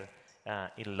we are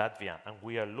in Latvia, and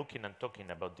we are looking and talking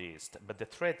about this, but the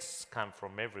threats come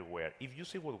from everywhere. If you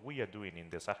see what we are doing in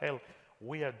the Sahel,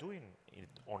 we are doing it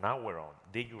on our own,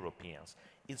 the Europeans.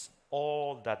 It's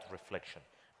all that reflection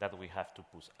that we have to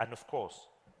push. And of course,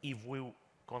 if we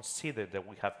consider that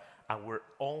we have our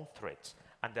own threats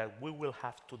and that we will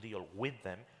have to deal with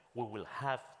them, we will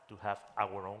have to have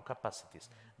our own capacities.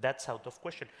 That's out of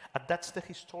question. And that's the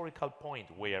historical point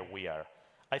where we are.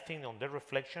 I think on the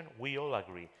reflection, we all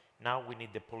agree. Now we need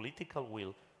the political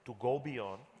will to go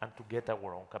beyond and to get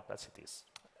our own capacities.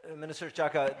 Minister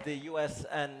XHACKA, the US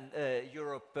and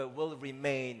Europe will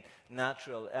remain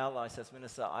natural allies, as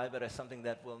Minister ALBARES, something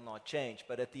that will not change.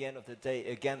 But at the end of the day,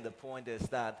 again, the point is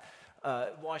that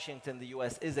Washington, the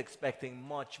US, is expecting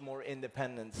much more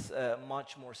independence,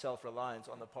 much more self-reliance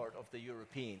on the part of the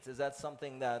Europeans. Is that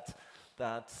something that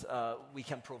we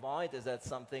can provide? Is that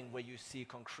something where you see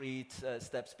concrete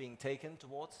steps being taken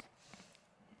towards?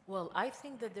 Well, I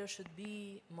think that there should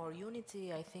be more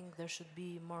unity. I think there should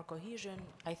be more cohesion.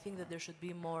 I think that there should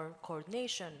be more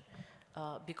coordination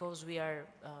because we are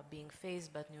being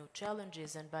faced by new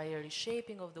challenges and by a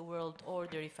reshaping of the world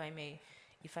order, if I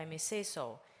may say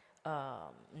so.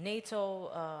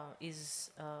 NATO is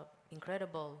an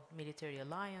incredible military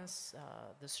alliance,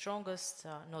 the strongest,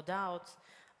 no doubt,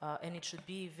 and it should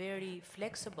be very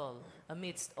flexible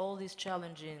amidst all this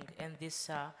challenging and this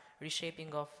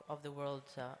reshaping of the world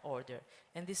order.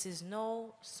 And this is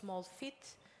no small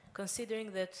feat,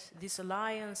 considering that this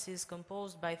alliance is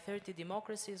composed by 30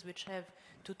 democracies which have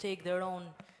to take their own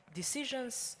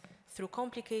decisions through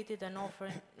complicated and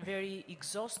often very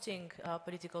exhausting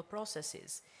political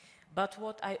processes. But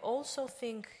what I also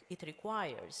think it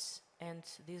requires, and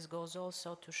this goes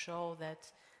also to show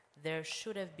that there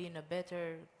should have been a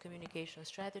better communication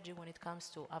strategy when it comes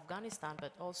to Afghanistan,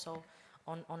 but also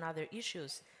on other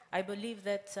issues. I believe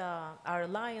that our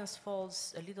alliance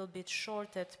falls a little bit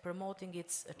short at promoting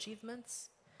its achievements,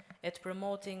 at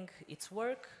promoting its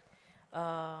work,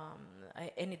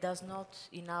 and it does not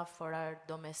enough for our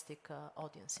domestic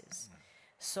audiences.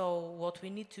 So what we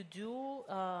need to do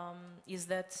is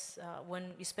that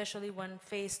especially when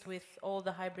faced with all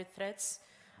the hybrid threats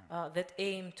that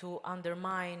aim to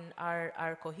undermine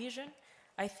our cohesion,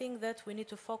 I think that we need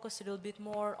to focus a little bit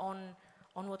more on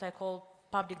what I call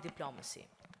public diplomacy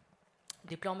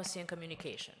and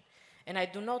communication. And I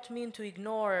do not mean to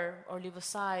ignore or leave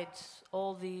aside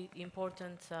all the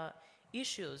important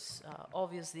issues,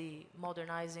 obviously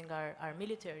modernizing our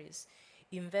militaries,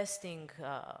 investing,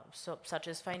 such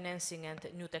as financing and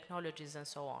new technologies and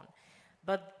so on.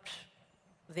 But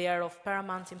they are of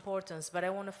paramount importance. But I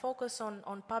want to focus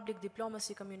on public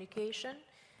diplomacy communication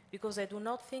because I do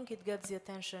not think it gets the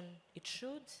attention it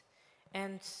should.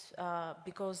 And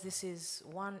because this is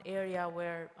one area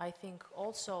where I think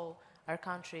also our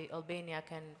country, Albania,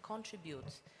 can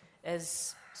contribute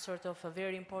as sort of a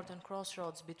very important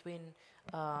crossroads between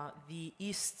the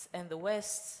East and the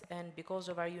West, and because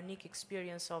of our unique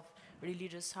experience of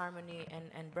religious harmony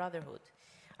and brotherhood.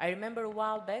 I remember a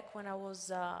while back when I was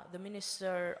the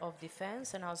Minister of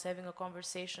Defense and I was having a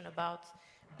conversation about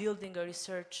building a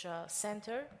research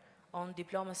center on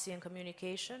diplomacy and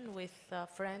communication with a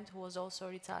friend who was also a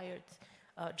retired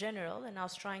general, and I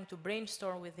was trying to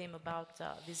brainstorm with him about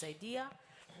this idea.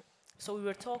 So we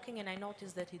were talking and I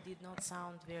noticed that he did not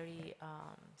sound very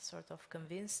sort of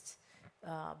convinced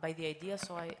by the idea,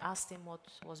 so I asked him what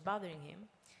was bothering him,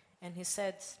 and he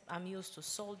said, I'm used to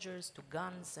soldiers, to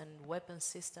guns and weapon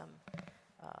system.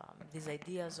 these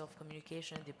ideas of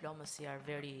communication and diplomacy are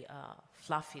very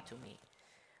fluffy to me.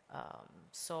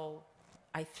 So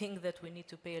I think that we need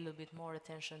to pay a little bit more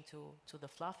attention to the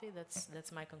fluffy.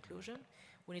 That's my conclusion.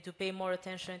 We need to pay more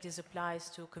attention, this applies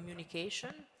to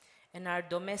communication and our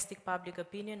domestic public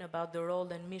opinion about the role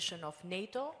and mission of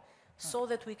NATO, so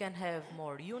that we can have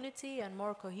more unity and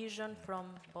more cohesion from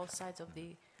both sides of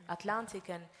the Atlantic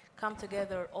and come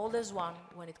together all as one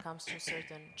when it comes to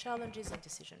certain challenges and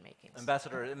decision making.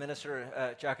 Ambassador,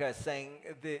 Minister XHACKA is saying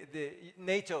the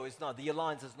NATO is not, the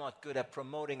alliance is not good at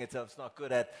promoting itself, it's not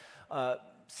good at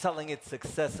selling its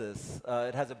successes.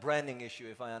 It has a branding issue,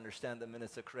 if I understand the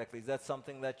minister correctly. Is that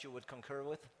something that you would concur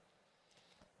with?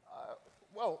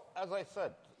 Well, as I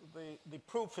said, the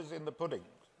proof is in the pudding.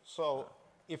 So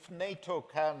if NATO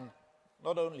can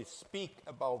not only speak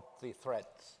about the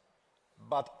threats,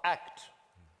 but act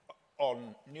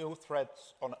on new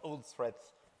threats, on old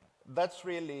threats, that's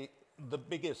really the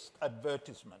biggest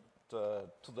advertisement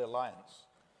to the alliance.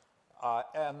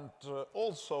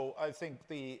 Also, I think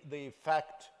the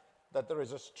fact that there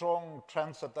is a strong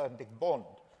transatlantic bond,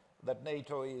 that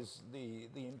NATO is the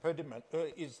impediment,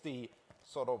 is the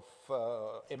sort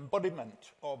of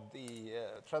embodiment of the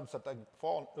transatlantic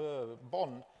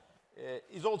bond,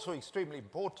 is also extremely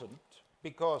important,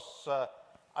 because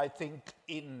I think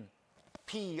in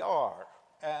PR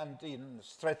and in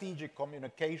strategic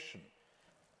communication,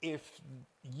 if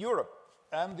Europe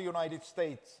and the United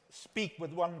States speak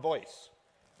with one voice,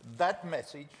 that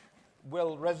message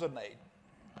will resonate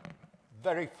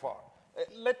very far.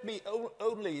 Let me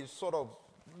only sort of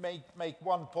make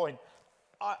one point.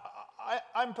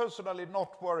 I'm personally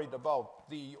not worried about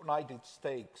the United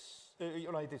States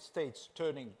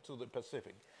turning to the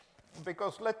Pacific,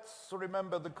 because let's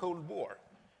remember the Cold War.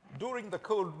 During the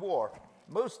Cold War,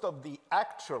 most of the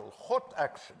actual hot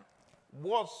action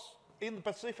was in the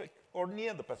Pacific or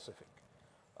near the Pacific.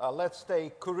 Let's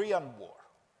take Korean War.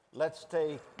 Let's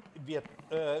take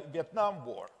Vietnam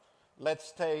War.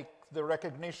 Let's take the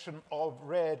recognition of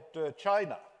Red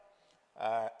China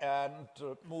and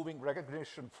moving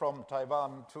recognition from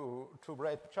Taiwan to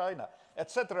Red China,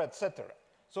 etc., etc.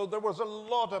 So there was a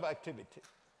lot of activity.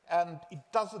 And it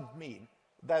doesn't mean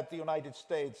that the United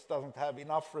States doesn't have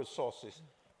enough resources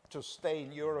to stay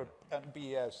in Europe and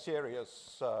be a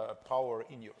serious power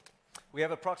in Europe. We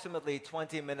have approximately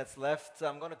 20 minutes left.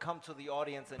 I'm going to come to the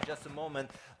audience in just a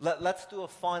moment. Let's do a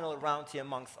final round here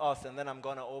amongst us, and then I'm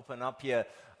going to open up here.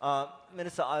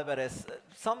 Minister Albares,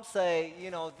 some say,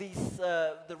 you know,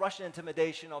 the Russian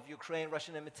intimidation of Ukraine,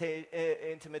 Russian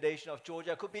intimidation of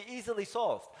Georgia could be easily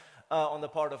solved on the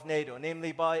part of NATO,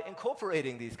 namely by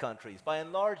incorporating these countries, by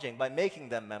enlarging, by making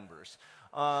them members.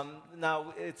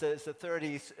 Now, it's a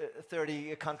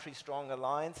 30 country strong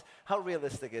alliance. How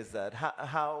realistic is that?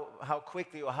 How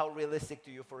quickly or how realistic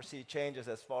do you foresee changes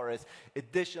as far as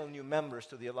additional new members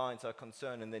to the alliance are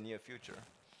concerned in the near future?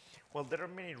 Well, there are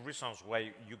many reasons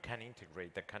why you can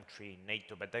integrate a country in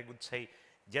NATO, but I would say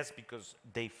just because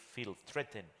they feel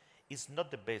threatened is not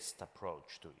the best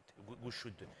approach to it. We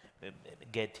should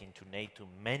get into NATO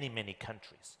many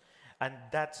countries, and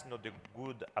that's not a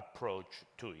good approach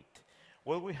to it.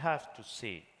 What we have to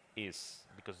see is,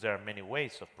 because there are many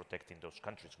ways of protecting those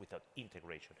countries without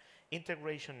integration.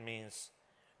 Integration means,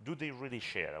 do they really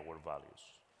share our values?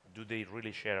 Do they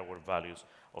really share our values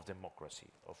of democracy,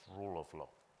 of rule of law,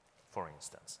 for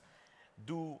instance?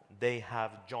 Do they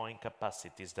have joint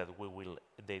capacities that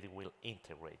they will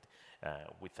integrate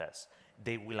with us?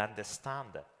 They will understand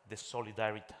the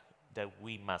solidarity that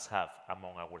we must have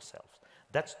among ourselves.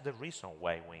 That's the reason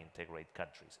why we integrate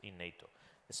countries in NATO.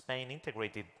 Spain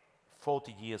integrated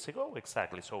 40 years ago,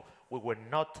 exactly. So we were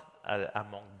not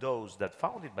among those that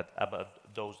founded, but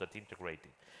about those that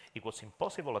integrated. It was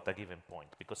impossible at a given point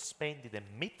because Spain didn't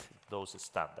meet those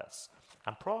standards.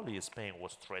 And probably Spain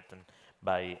was threatened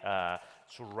by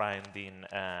surrounding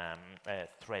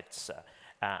threats.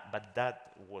 But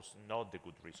that was not the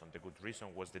good reason. The good reason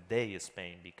was the day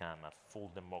Spain became a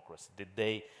full democracy, the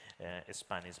day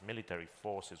Spanish military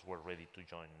forces were ready to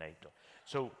join NATO.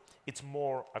 So it's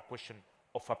more a question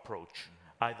of approach.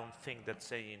 I don't think that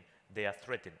saying they are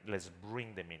threatened, let's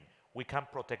bring them in. We can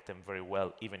protect them very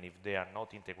well, even if they are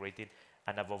not integrated.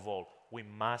 And above all, we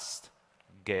must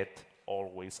get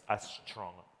always a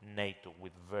strong NATO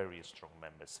with very strong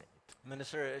members in it.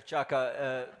 Minister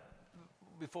XHACKA,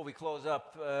 before we close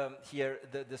up here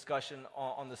the discussion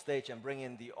on the stage and bring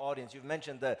in the audience, you've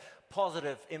mentioned the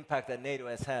positive impact that NATO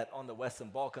has had on the Western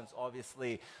Balkans.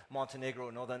 Obviously,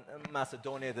 Montenegro, Northern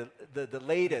Macedonia, the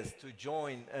latest to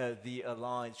join the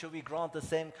alliance. Should we grant the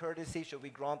same courtesy? Should we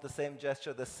grant the same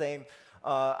gesture, the same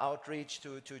outreach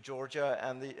to Georgia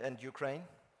and Ukraine?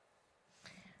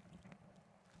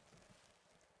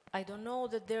 I don't know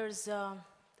that there's a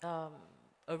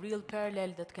real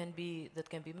parallel that can be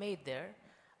made there.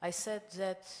 I said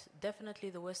that definitely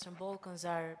the Western Balkans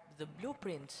are the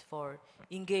blueprint for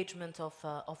engagement of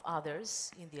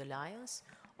others in the alliance.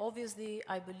 Obviously,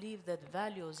 I believe that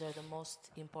values are the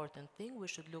most important thing. We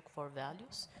should look for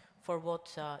values, for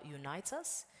what unites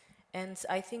us. And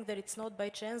I think that it's not by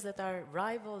chance that our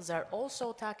rivals are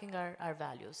also attacking our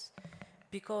values,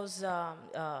 because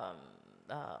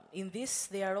in this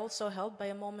they are also helped by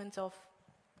a moment of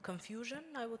confusion,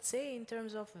 I would say, in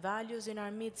terms of values in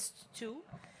our midst too,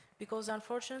 because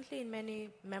unfortunately in many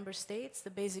member states the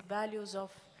basic values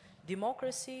of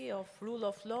democracy, of rule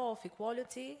of law, of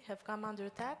equality have come under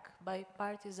attack by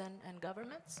parties and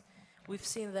governments. We've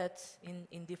seen that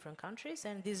in different countries,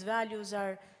 and these values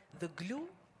are the glue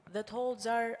that holds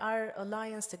our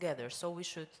alliance together. So we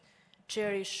should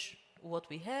cherish what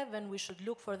we have and we should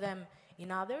look for them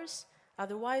in others.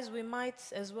 Otherwise, we might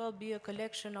as well be a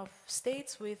collection of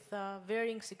states with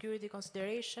varying security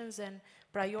considerations and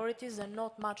priorities and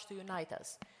not much to unite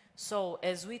us. So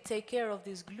as we take care of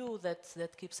this glue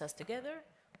that keeps us together,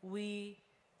 we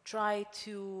try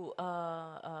to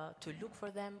look for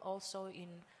them also in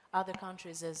other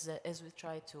countries as we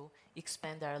try to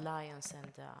expand our alliance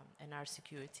and our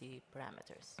security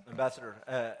parameters. Ambassador,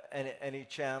 any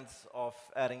chance of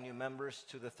adding new members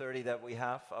to the 30 that we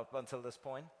have up until this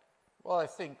point? Well, I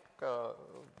think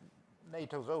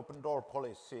NATO's open door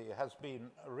policy has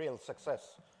been a real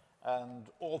success, and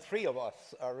all three of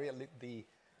us are really the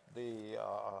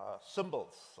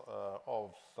symbols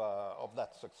of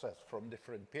that success from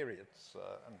different periods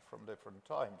and from different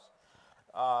times.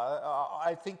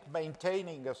 I think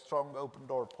maintaining a strong open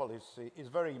door policy is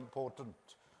very important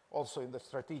also in the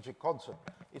strategic concept.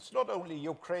 It's not only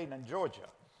Ukraine and Georgia.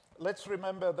 Let's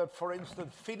remember that, for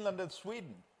instance, Finland and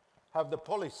Sweden have the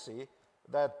policy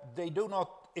that they do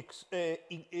not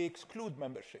exclude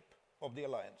membership of the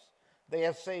alliance. They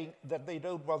are saying that they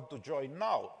don't want to join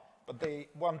now, but they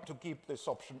want to keep this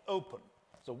option open.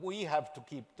 So we have to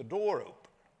keep the door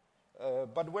open.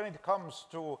 But when it comes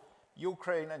to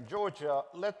Ukraine and Georgia,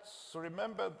 let's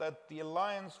remember that the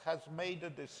alliance has made a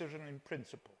decision in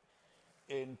principle.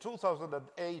 In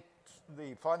 2008,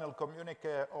 the final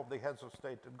communique of the heads of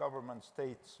state and government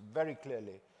states very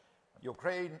clearly,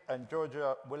 Ukraine and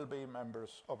Georgia will be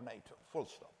members of NATO, full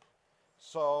stop.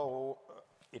 So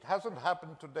it hasn't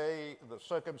happened today, the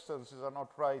circumstances are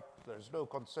not right, there's no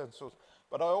consensus,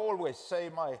 but I always say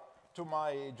to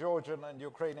my Georgian and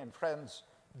Ukrainian friends,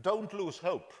 don't lose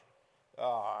hope.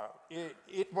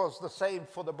 It was the same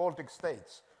for the Baltic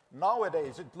states.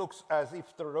 Nowadays it looks as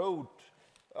if the road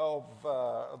of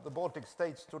the Baltic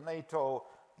states to NATO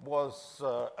was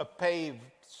a paved,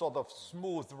 sort of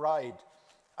smooth ride.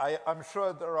 I'm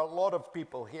sure there are a lot of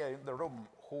people here in the room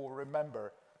who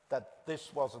remember that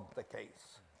this wasn't the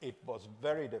case. It was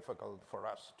very difficult for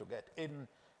us to get in.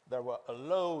 There were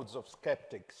loads of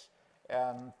skeptics.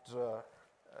 And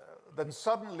then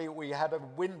suddenly we had a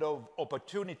window of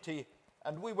opportunity,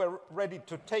 and we were ready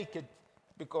to take it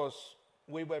because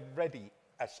we were ready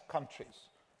as countries,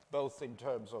 both in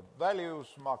terms of values,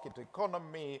 market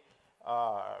economy,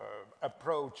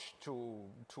 approach to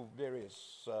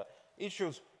various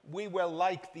issues. We were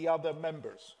like the other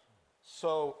members.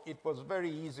 So it was very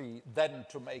easy then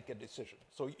to make a decision.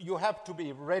 So you have to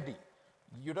be ready.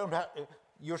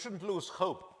 You shouldn't lose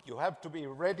hope. You have to be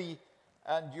ready,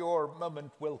 and your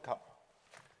moment will come.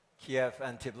 Kiev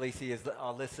and Tbilisi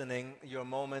are listening. Your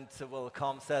moment will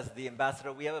come, says the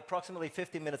ambassador. We have approximately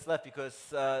 50 minutes left because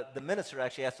the minister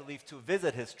actually has to leave to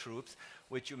visit his troops,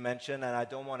 which you mentioned, and I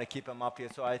don't want to keep him up here.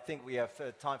 So I think we have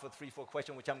time for 3-4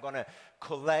 questions, which I'm going to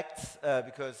collect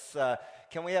because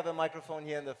can we have a microphone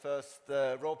here in the first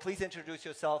row? Please introduce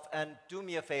yourself and do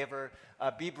me a favor,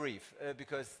 be brief,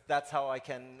 because that's how I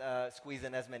can squeeze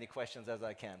in as many questions as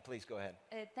I can. Please go ahead.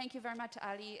 Thank you very much,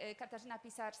 Ali. Katarzyna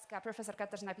Pisarska, Professor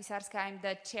Katarzyna Pisarska. I'm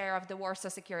the chair of the Warsaw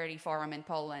Security Forum in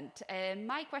Poland.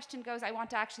 My question goes, I want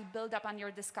to actually build up on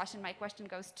your discussion. My question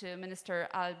goes to Minister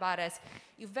ALBARES.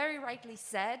 You very rightly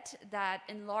said that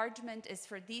enlargement is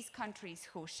for these countries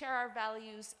who share our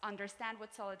values, understand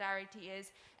what solidarity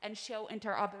is, and show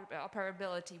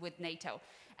interoperability with NATO.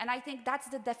 And I think that's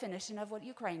the definition of what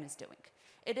Ukraine is doing.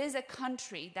 It is a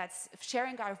country that's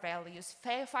sharing our values,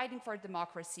 fighting for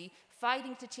democracy,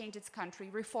 fighting to change its country,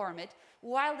 reform it,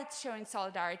 while it's showing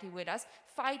solidarity with us,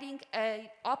 fighting an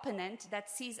opponent that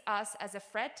sees us as a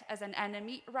threat, as an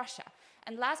enemy, Russia.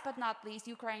 And last but not least,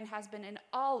 Ukraine has been in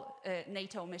all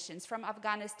NATO missions, from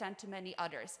Afghanistan to many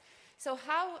others. So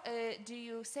how do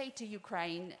you say to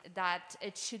Ukraine that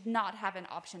it should not have an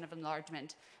option of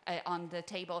enlargement on the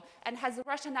table? And has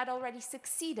Russia not already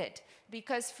succeeded?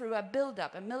 Because through a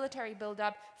buildup, a military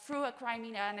buildup, through a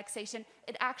Crimean annexation,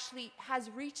 it actually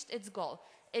has reached its goal.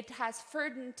 It has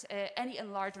furthered any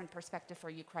enlargement perspective for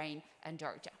Ukraine and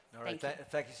Georgia. All right, Thank you.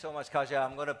 thank you so much, Kaja.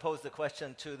 I'm going to pose the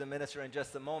question to the minister in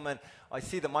just a moment. I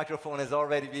see the microphone is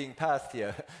already being passed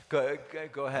here. Go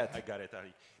ahead. I got it,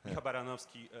 Ali. Michał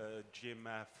Baranowski,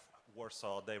 GMF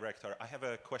Warsaw Director. I have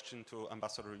a question to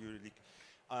Ambassador Jüri.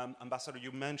 Ambassador,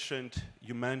 you mentioned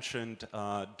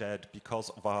that because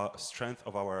of our strength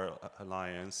of our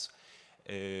alliance,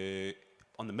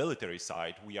 on the military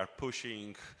side, we are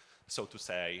pushing, so to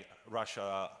say,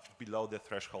 Russia below the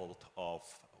threshold of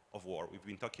war. We've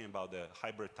been talking about the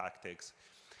hybrid tactics,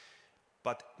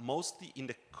 but mostly in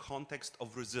the context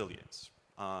of resilience.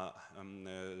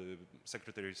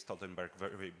 Secretary Stoltenberg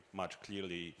very much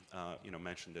clearly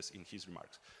mentioned this in his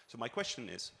remarks. So my question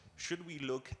is, should we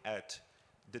look at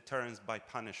deterrence by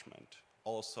punishment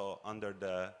also under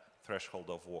the threshold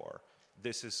of war?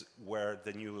 This is where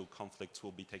the new conflicts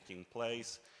will be taking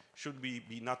place. Should we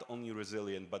be not only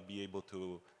resilient, but be able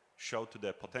to show to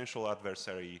the potential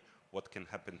adversary what can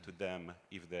happen to them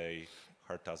if they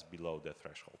hurt us below the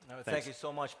threshold? Thank you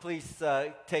so much. Please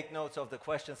take notes of the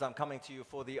questions. I'm coming to you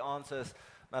for the answers.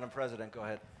 Madam President, go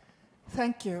ahead.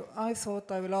 Thank you. I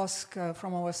thought I will ask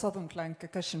from our southern flank a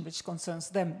question which concerns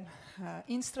them.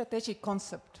 In strategic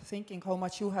concept, thinking how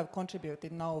much you have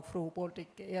contributed now through Baltic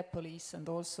Air Police and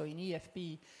also in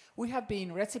EFP, we have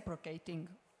been reciprocating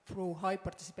through high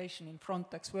participation in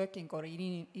Frontex, working on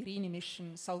Irini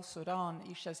mission, South Sudan,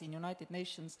 issues in United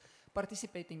Nations,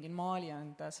 participating in Mali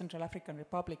and Central African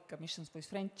Republic missions with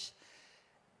French.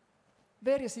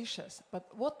 Various issues,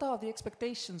 but what are the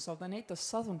expectations of the NATO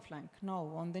southern flank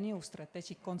now on the new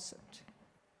strategic concept?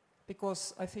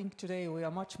 Because I think today we are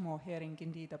much more hearing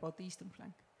indeed about the eastern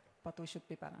flank, but we should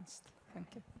be balanced.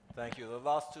 Thank you. Thank you. The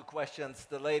last two questions,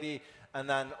 the lady and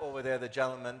then over there the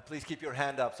gentleman. Please keep your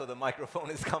hand up so the microphone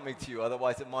is coming to you,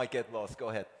 otherwise it might get lost. Go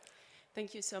ahead.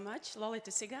 Thank you so much. Lolita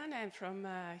Sigana, I'm from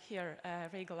here,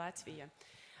 Riga, Latvia.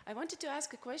 I wanted to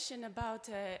ask a question about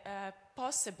a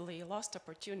possibly lost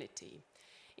opportunity.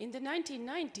 In the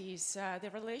 1990s, the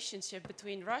relationship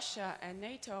between Russia and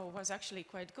NATO was actually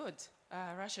quite good.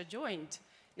 Russia joined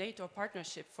NATO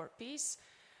Partnership for Peace.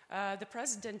 The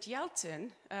President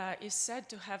Yeltsin is said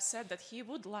to have said that he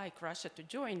would like Russia to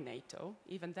join NATO,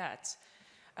 even that.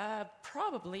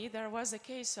 Probably there was a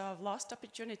case of lost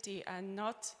opportunity and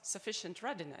not sufficient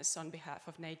readiness on behalf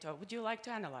of NATO. Would you like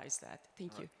to analyze that?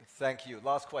 Thank you. Thank you.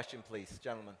 Last question, please,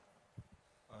 gentlemen.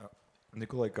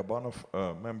 Nikolai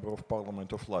Kabanov, Member of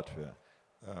Parliament of Latvia.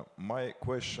 My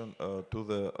question to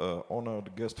the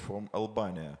honored guest from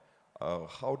Albania.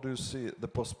 How do you see the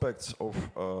prospects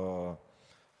of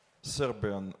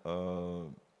Serbian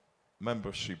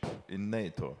membership in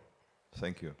NATO?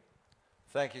 Thank you.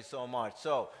 Thank you so much.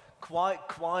 So quite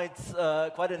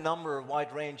a number of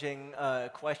wide-ranging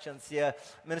questions here.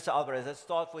 Minister Alvarez, let's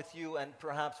start with you and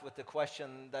perhaps with the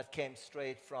question that came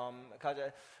straight from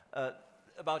Kaja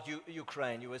about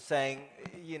Ukraine. You were saying,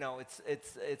 you know,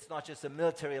 it's not just a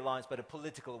military alliance, but a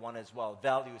political one as well.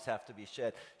 Values have to be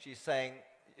shared. She's saying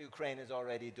Ukraine is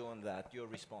already doing that. Your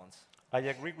response? I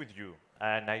agree with you,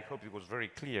 and I hope it was very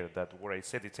clear that what I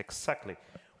said is exactly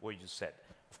what you said.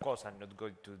 Of course, I'm not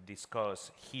going to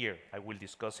discuss here. I will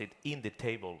discuss it in the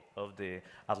table of the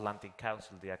Atlantic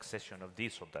Council, the accession of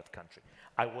this or that country.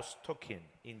 I was talking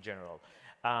in general.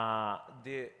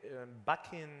 The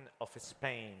backing of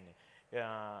Spain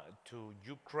to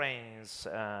Ukraine's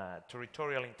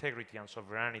territorial integrity and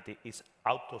sovereignty is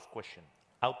out of question.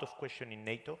 Out of question in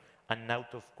NATO and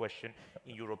out of question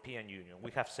in European Union.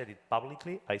 We have said it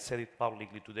publicly. I said it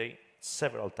publicly today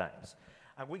several times.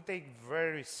 And we take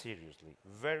very seriously,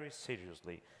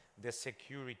 the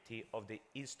security of the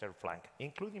eastern flank,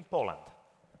 including Poland.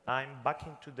 I'm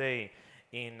backing today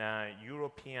in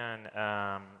European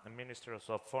Ministers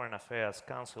of Foreign Affairs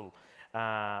Council,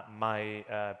 my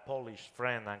Polish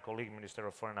friend and colleague Minister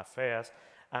of Foreign Affairs,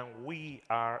 And we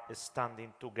are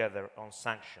standing together on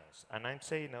sanctions. And I'm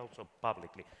saying also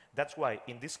publicly, that's why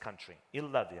in this country, in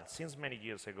Latvia, since many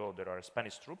years ago, there are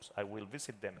Spanish troops. I will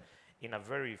visit them in a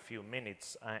very few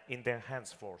minutes in the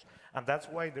enhanced force. And that's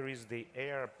why there is the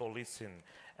air policing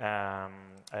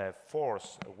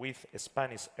force with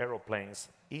Spanish aeroplanes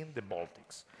in the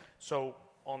Baltics. So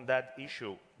on that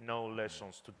issue, no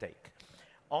lessons to take.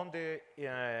 On the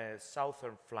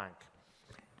southern flank,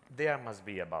 there must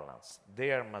be a balance.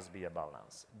 There must be a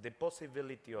balance. The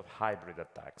possibility of hybrid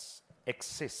attacks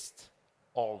exists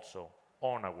also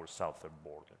on our southern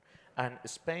border. And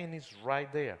Spain is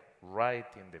right there, right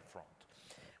in the front.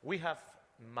 We have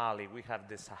Mali, we have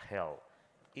the Sahel.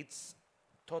 It's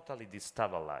totally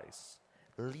destabilized.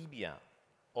 Libya,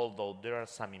 although there are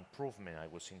some improvement, I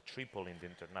was in Tripoli in the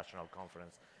international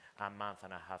conference a month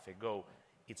and a half ago,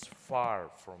 it's far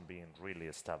from being really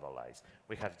stabilized.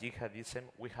 We have jihadism,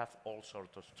 we have all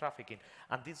sorts of trafficking,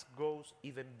 and this goes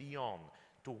even beyond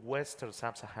to Western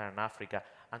Sub-Saharan Africa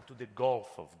and to the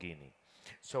Gulf of Guinea.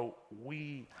 So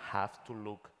we have to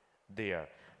look there.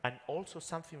 And also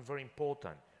something very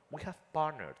important, we have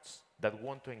partners that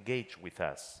want to engage with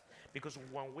us. Because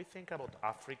when we think about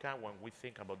Africa, when we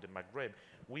think about the Maghreb,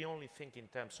 we only think in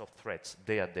terms of threats.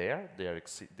 They are there,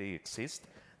 they exist.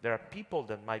 There are people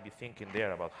that might be thinking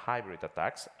there about hybrid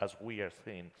attacks, as we are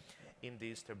seeing in the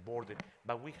eastern border,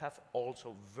 but we have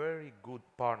also very good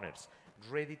partners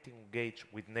ready to engage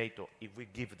with NATO if we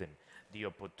give them the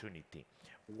opportunity.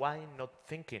 Why not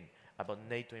thinking about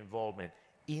NATO involvement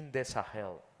in the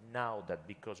Sahel now that,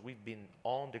 because we've been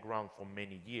on the ground for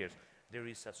many years, there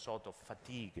is a sort of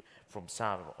fatigue from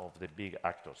some of the big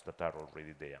actors that are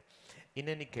already there. In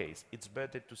any case, it's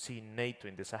better to see NATO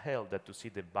in the Sahel than to see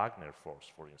the Wagner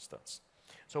force, for instance.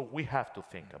 So we have to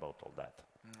think about all that.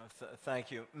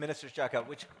 Thank you. Minister XHACKA,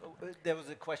 there was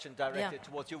a question directed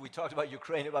towards you. We talked about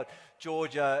Ukraine, about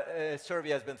Georgia.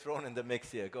 Serbia has been thrown in the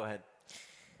mix here. Go ahead.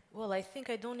 Well, I think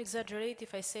I don't exaggerate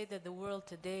if I say that the world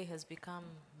today has become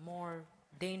more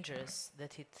dangerous than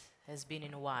it has been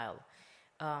in a while.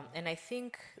 And I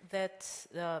think that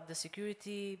the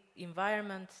security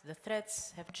environment, the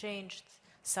threats have changed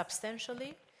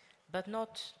substantially, but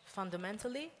not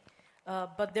fundamentally.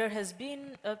 But there has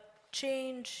been a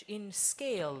change in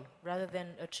scale rather than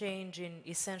a change in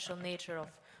essential nature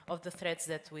of the threats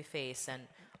that we face, and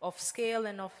of scale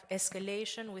and of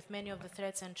escalation with many of the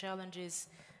threats and challenges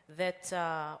that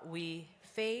we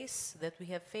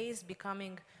have faced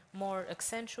becoming more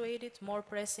accentuated, more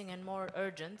pressing and more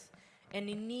urgent, and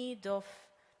in need of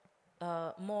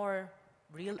more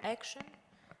real action,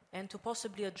 and to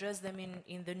possibly address them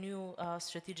in the new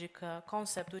strategic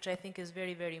concept, which I think is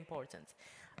very, very important.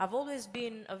 I've always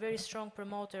been a very strong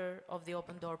promoter of the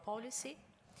open door policy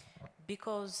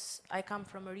because I come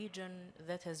from a region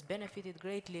that has benefited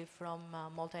greatly from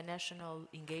multinational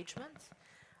engagement.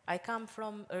 I come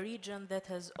from a region that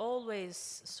has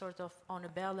always sort of on a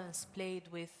balance played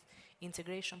with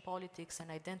integration politics and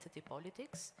identity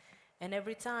politics. And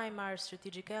every time our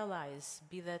strategic allies,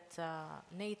 be that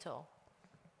NATO,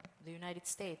 the United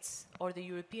States, or the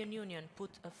European Union,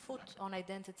 put a foot on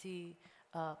identity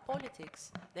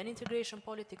politics, then integration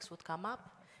politics would come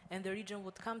up, and the region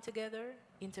would come together,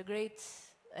 integrate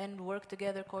and work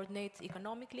together, coordinate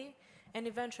economically, and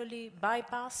eventually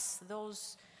bypass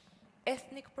those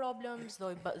ethnic problems,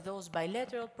 those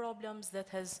bilateral problems that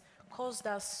has caused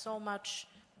us so much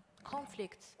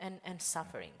conflict and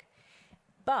suffering.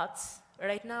 But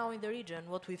right now in the region,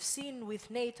 what we've seen with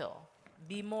NATO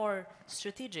be more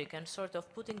strategic and sort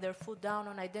of putting their foot down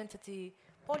on identity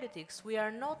politics, we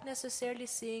are not necessarily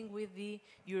seeing with the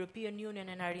European Union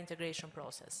and our integration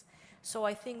process. So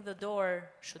I think the door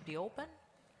should be open.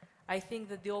 I think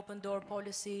that the open door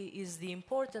policy is the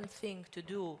important thing to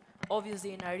do,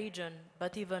 obviously in our region,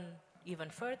 but even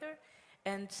further.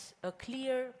 And a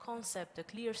clear concept, a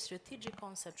clear strategic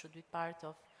concept should be part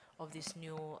of this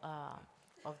new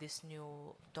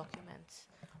document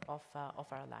of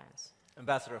our alliance.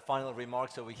 Ambassador, final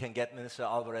remarks so we can get Minister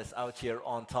Albares out here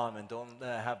on time and don't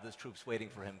have the troops waiting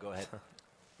for him. Go ahead.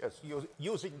 Yes,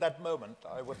 using that moment,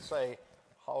 I would say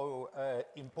how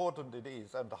important it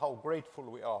is and how grateful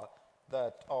we are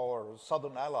that our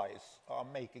southern allies are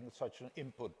making such an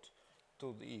input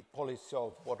to the policy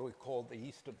of what we call the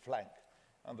eastern flank.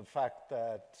 And the fact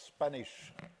that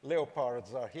Spanish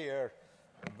Leopards are here,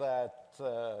 that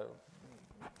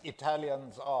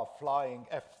Italians are flying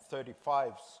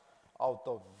F-35s out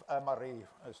of Amari,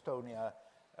 Estonia,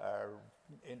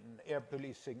 in air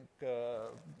policing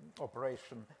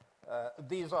operation.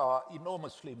 These are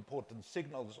enormously important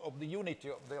signals of the unity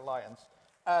of the alliance.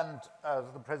 And as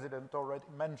the President already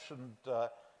mentioned,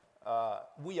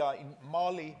 We are in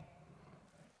Mali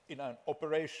in an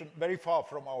operation very far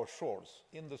from our shores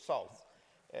in the south.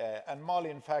 And Mali,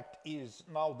 in fact, is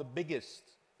now the biggest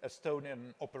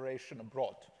Estonian operation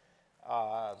abroad.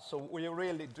 So we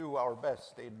really do our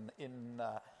best in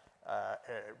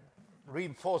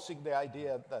reinforcing the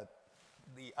idea that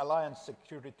the alliance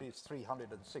security is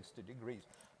 360 degrees.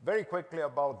 Very quickly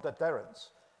about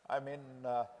deterrence. I mean,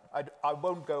 I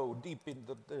won't go deep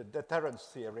into the deterrence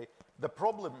theory. The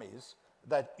problem is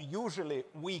that usually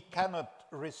we cannot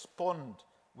respond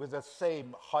with the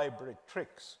same hybrid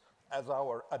tricks as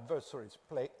our adversaries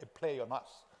play on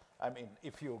us. I mean,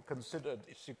 if you consider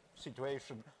the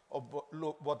situation of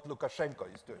what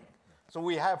Lukashenko is doing. So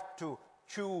we have to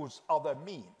choose other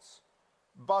means.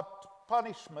 But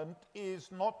punishment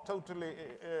is not totally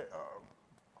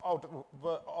out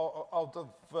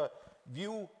of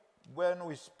view when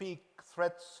we speak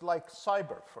threats like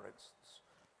cyber, for instance.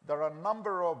 There are a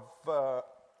number of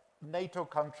NATO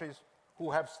countries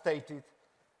who have stated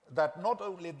that not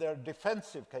only their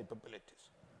defensive capabilities,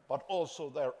 but also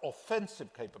their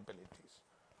offensive capabilities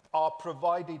are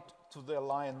provided to the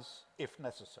alliance if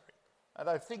necessary. And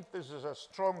I think this is a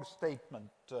strong statement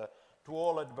to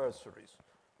all adversaries.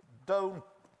 Don't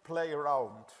play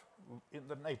around in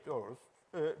the NATO,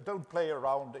 don't play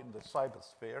around in the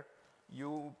cybersphere.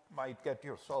 You might get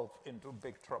yourself into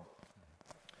big trouble.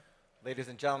 Ladies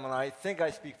and gentlemen, I think I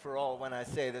speak for all when I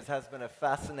say this has been a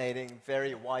fascinating,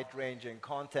 very wide-ranging,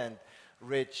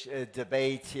 content-rich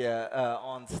debate here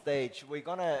on stage. We're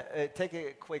going to take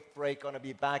a quick break, going to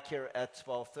be back here at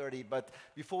 12:30. But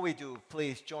before we do,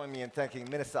 please join me in thanking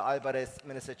Minister ALBARES,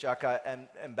 Minister XHACKA, and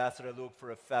Ambassador LUIK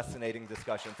for a fascinating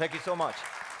discussion. Thank you so much.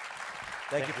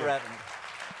 Thank you for having me.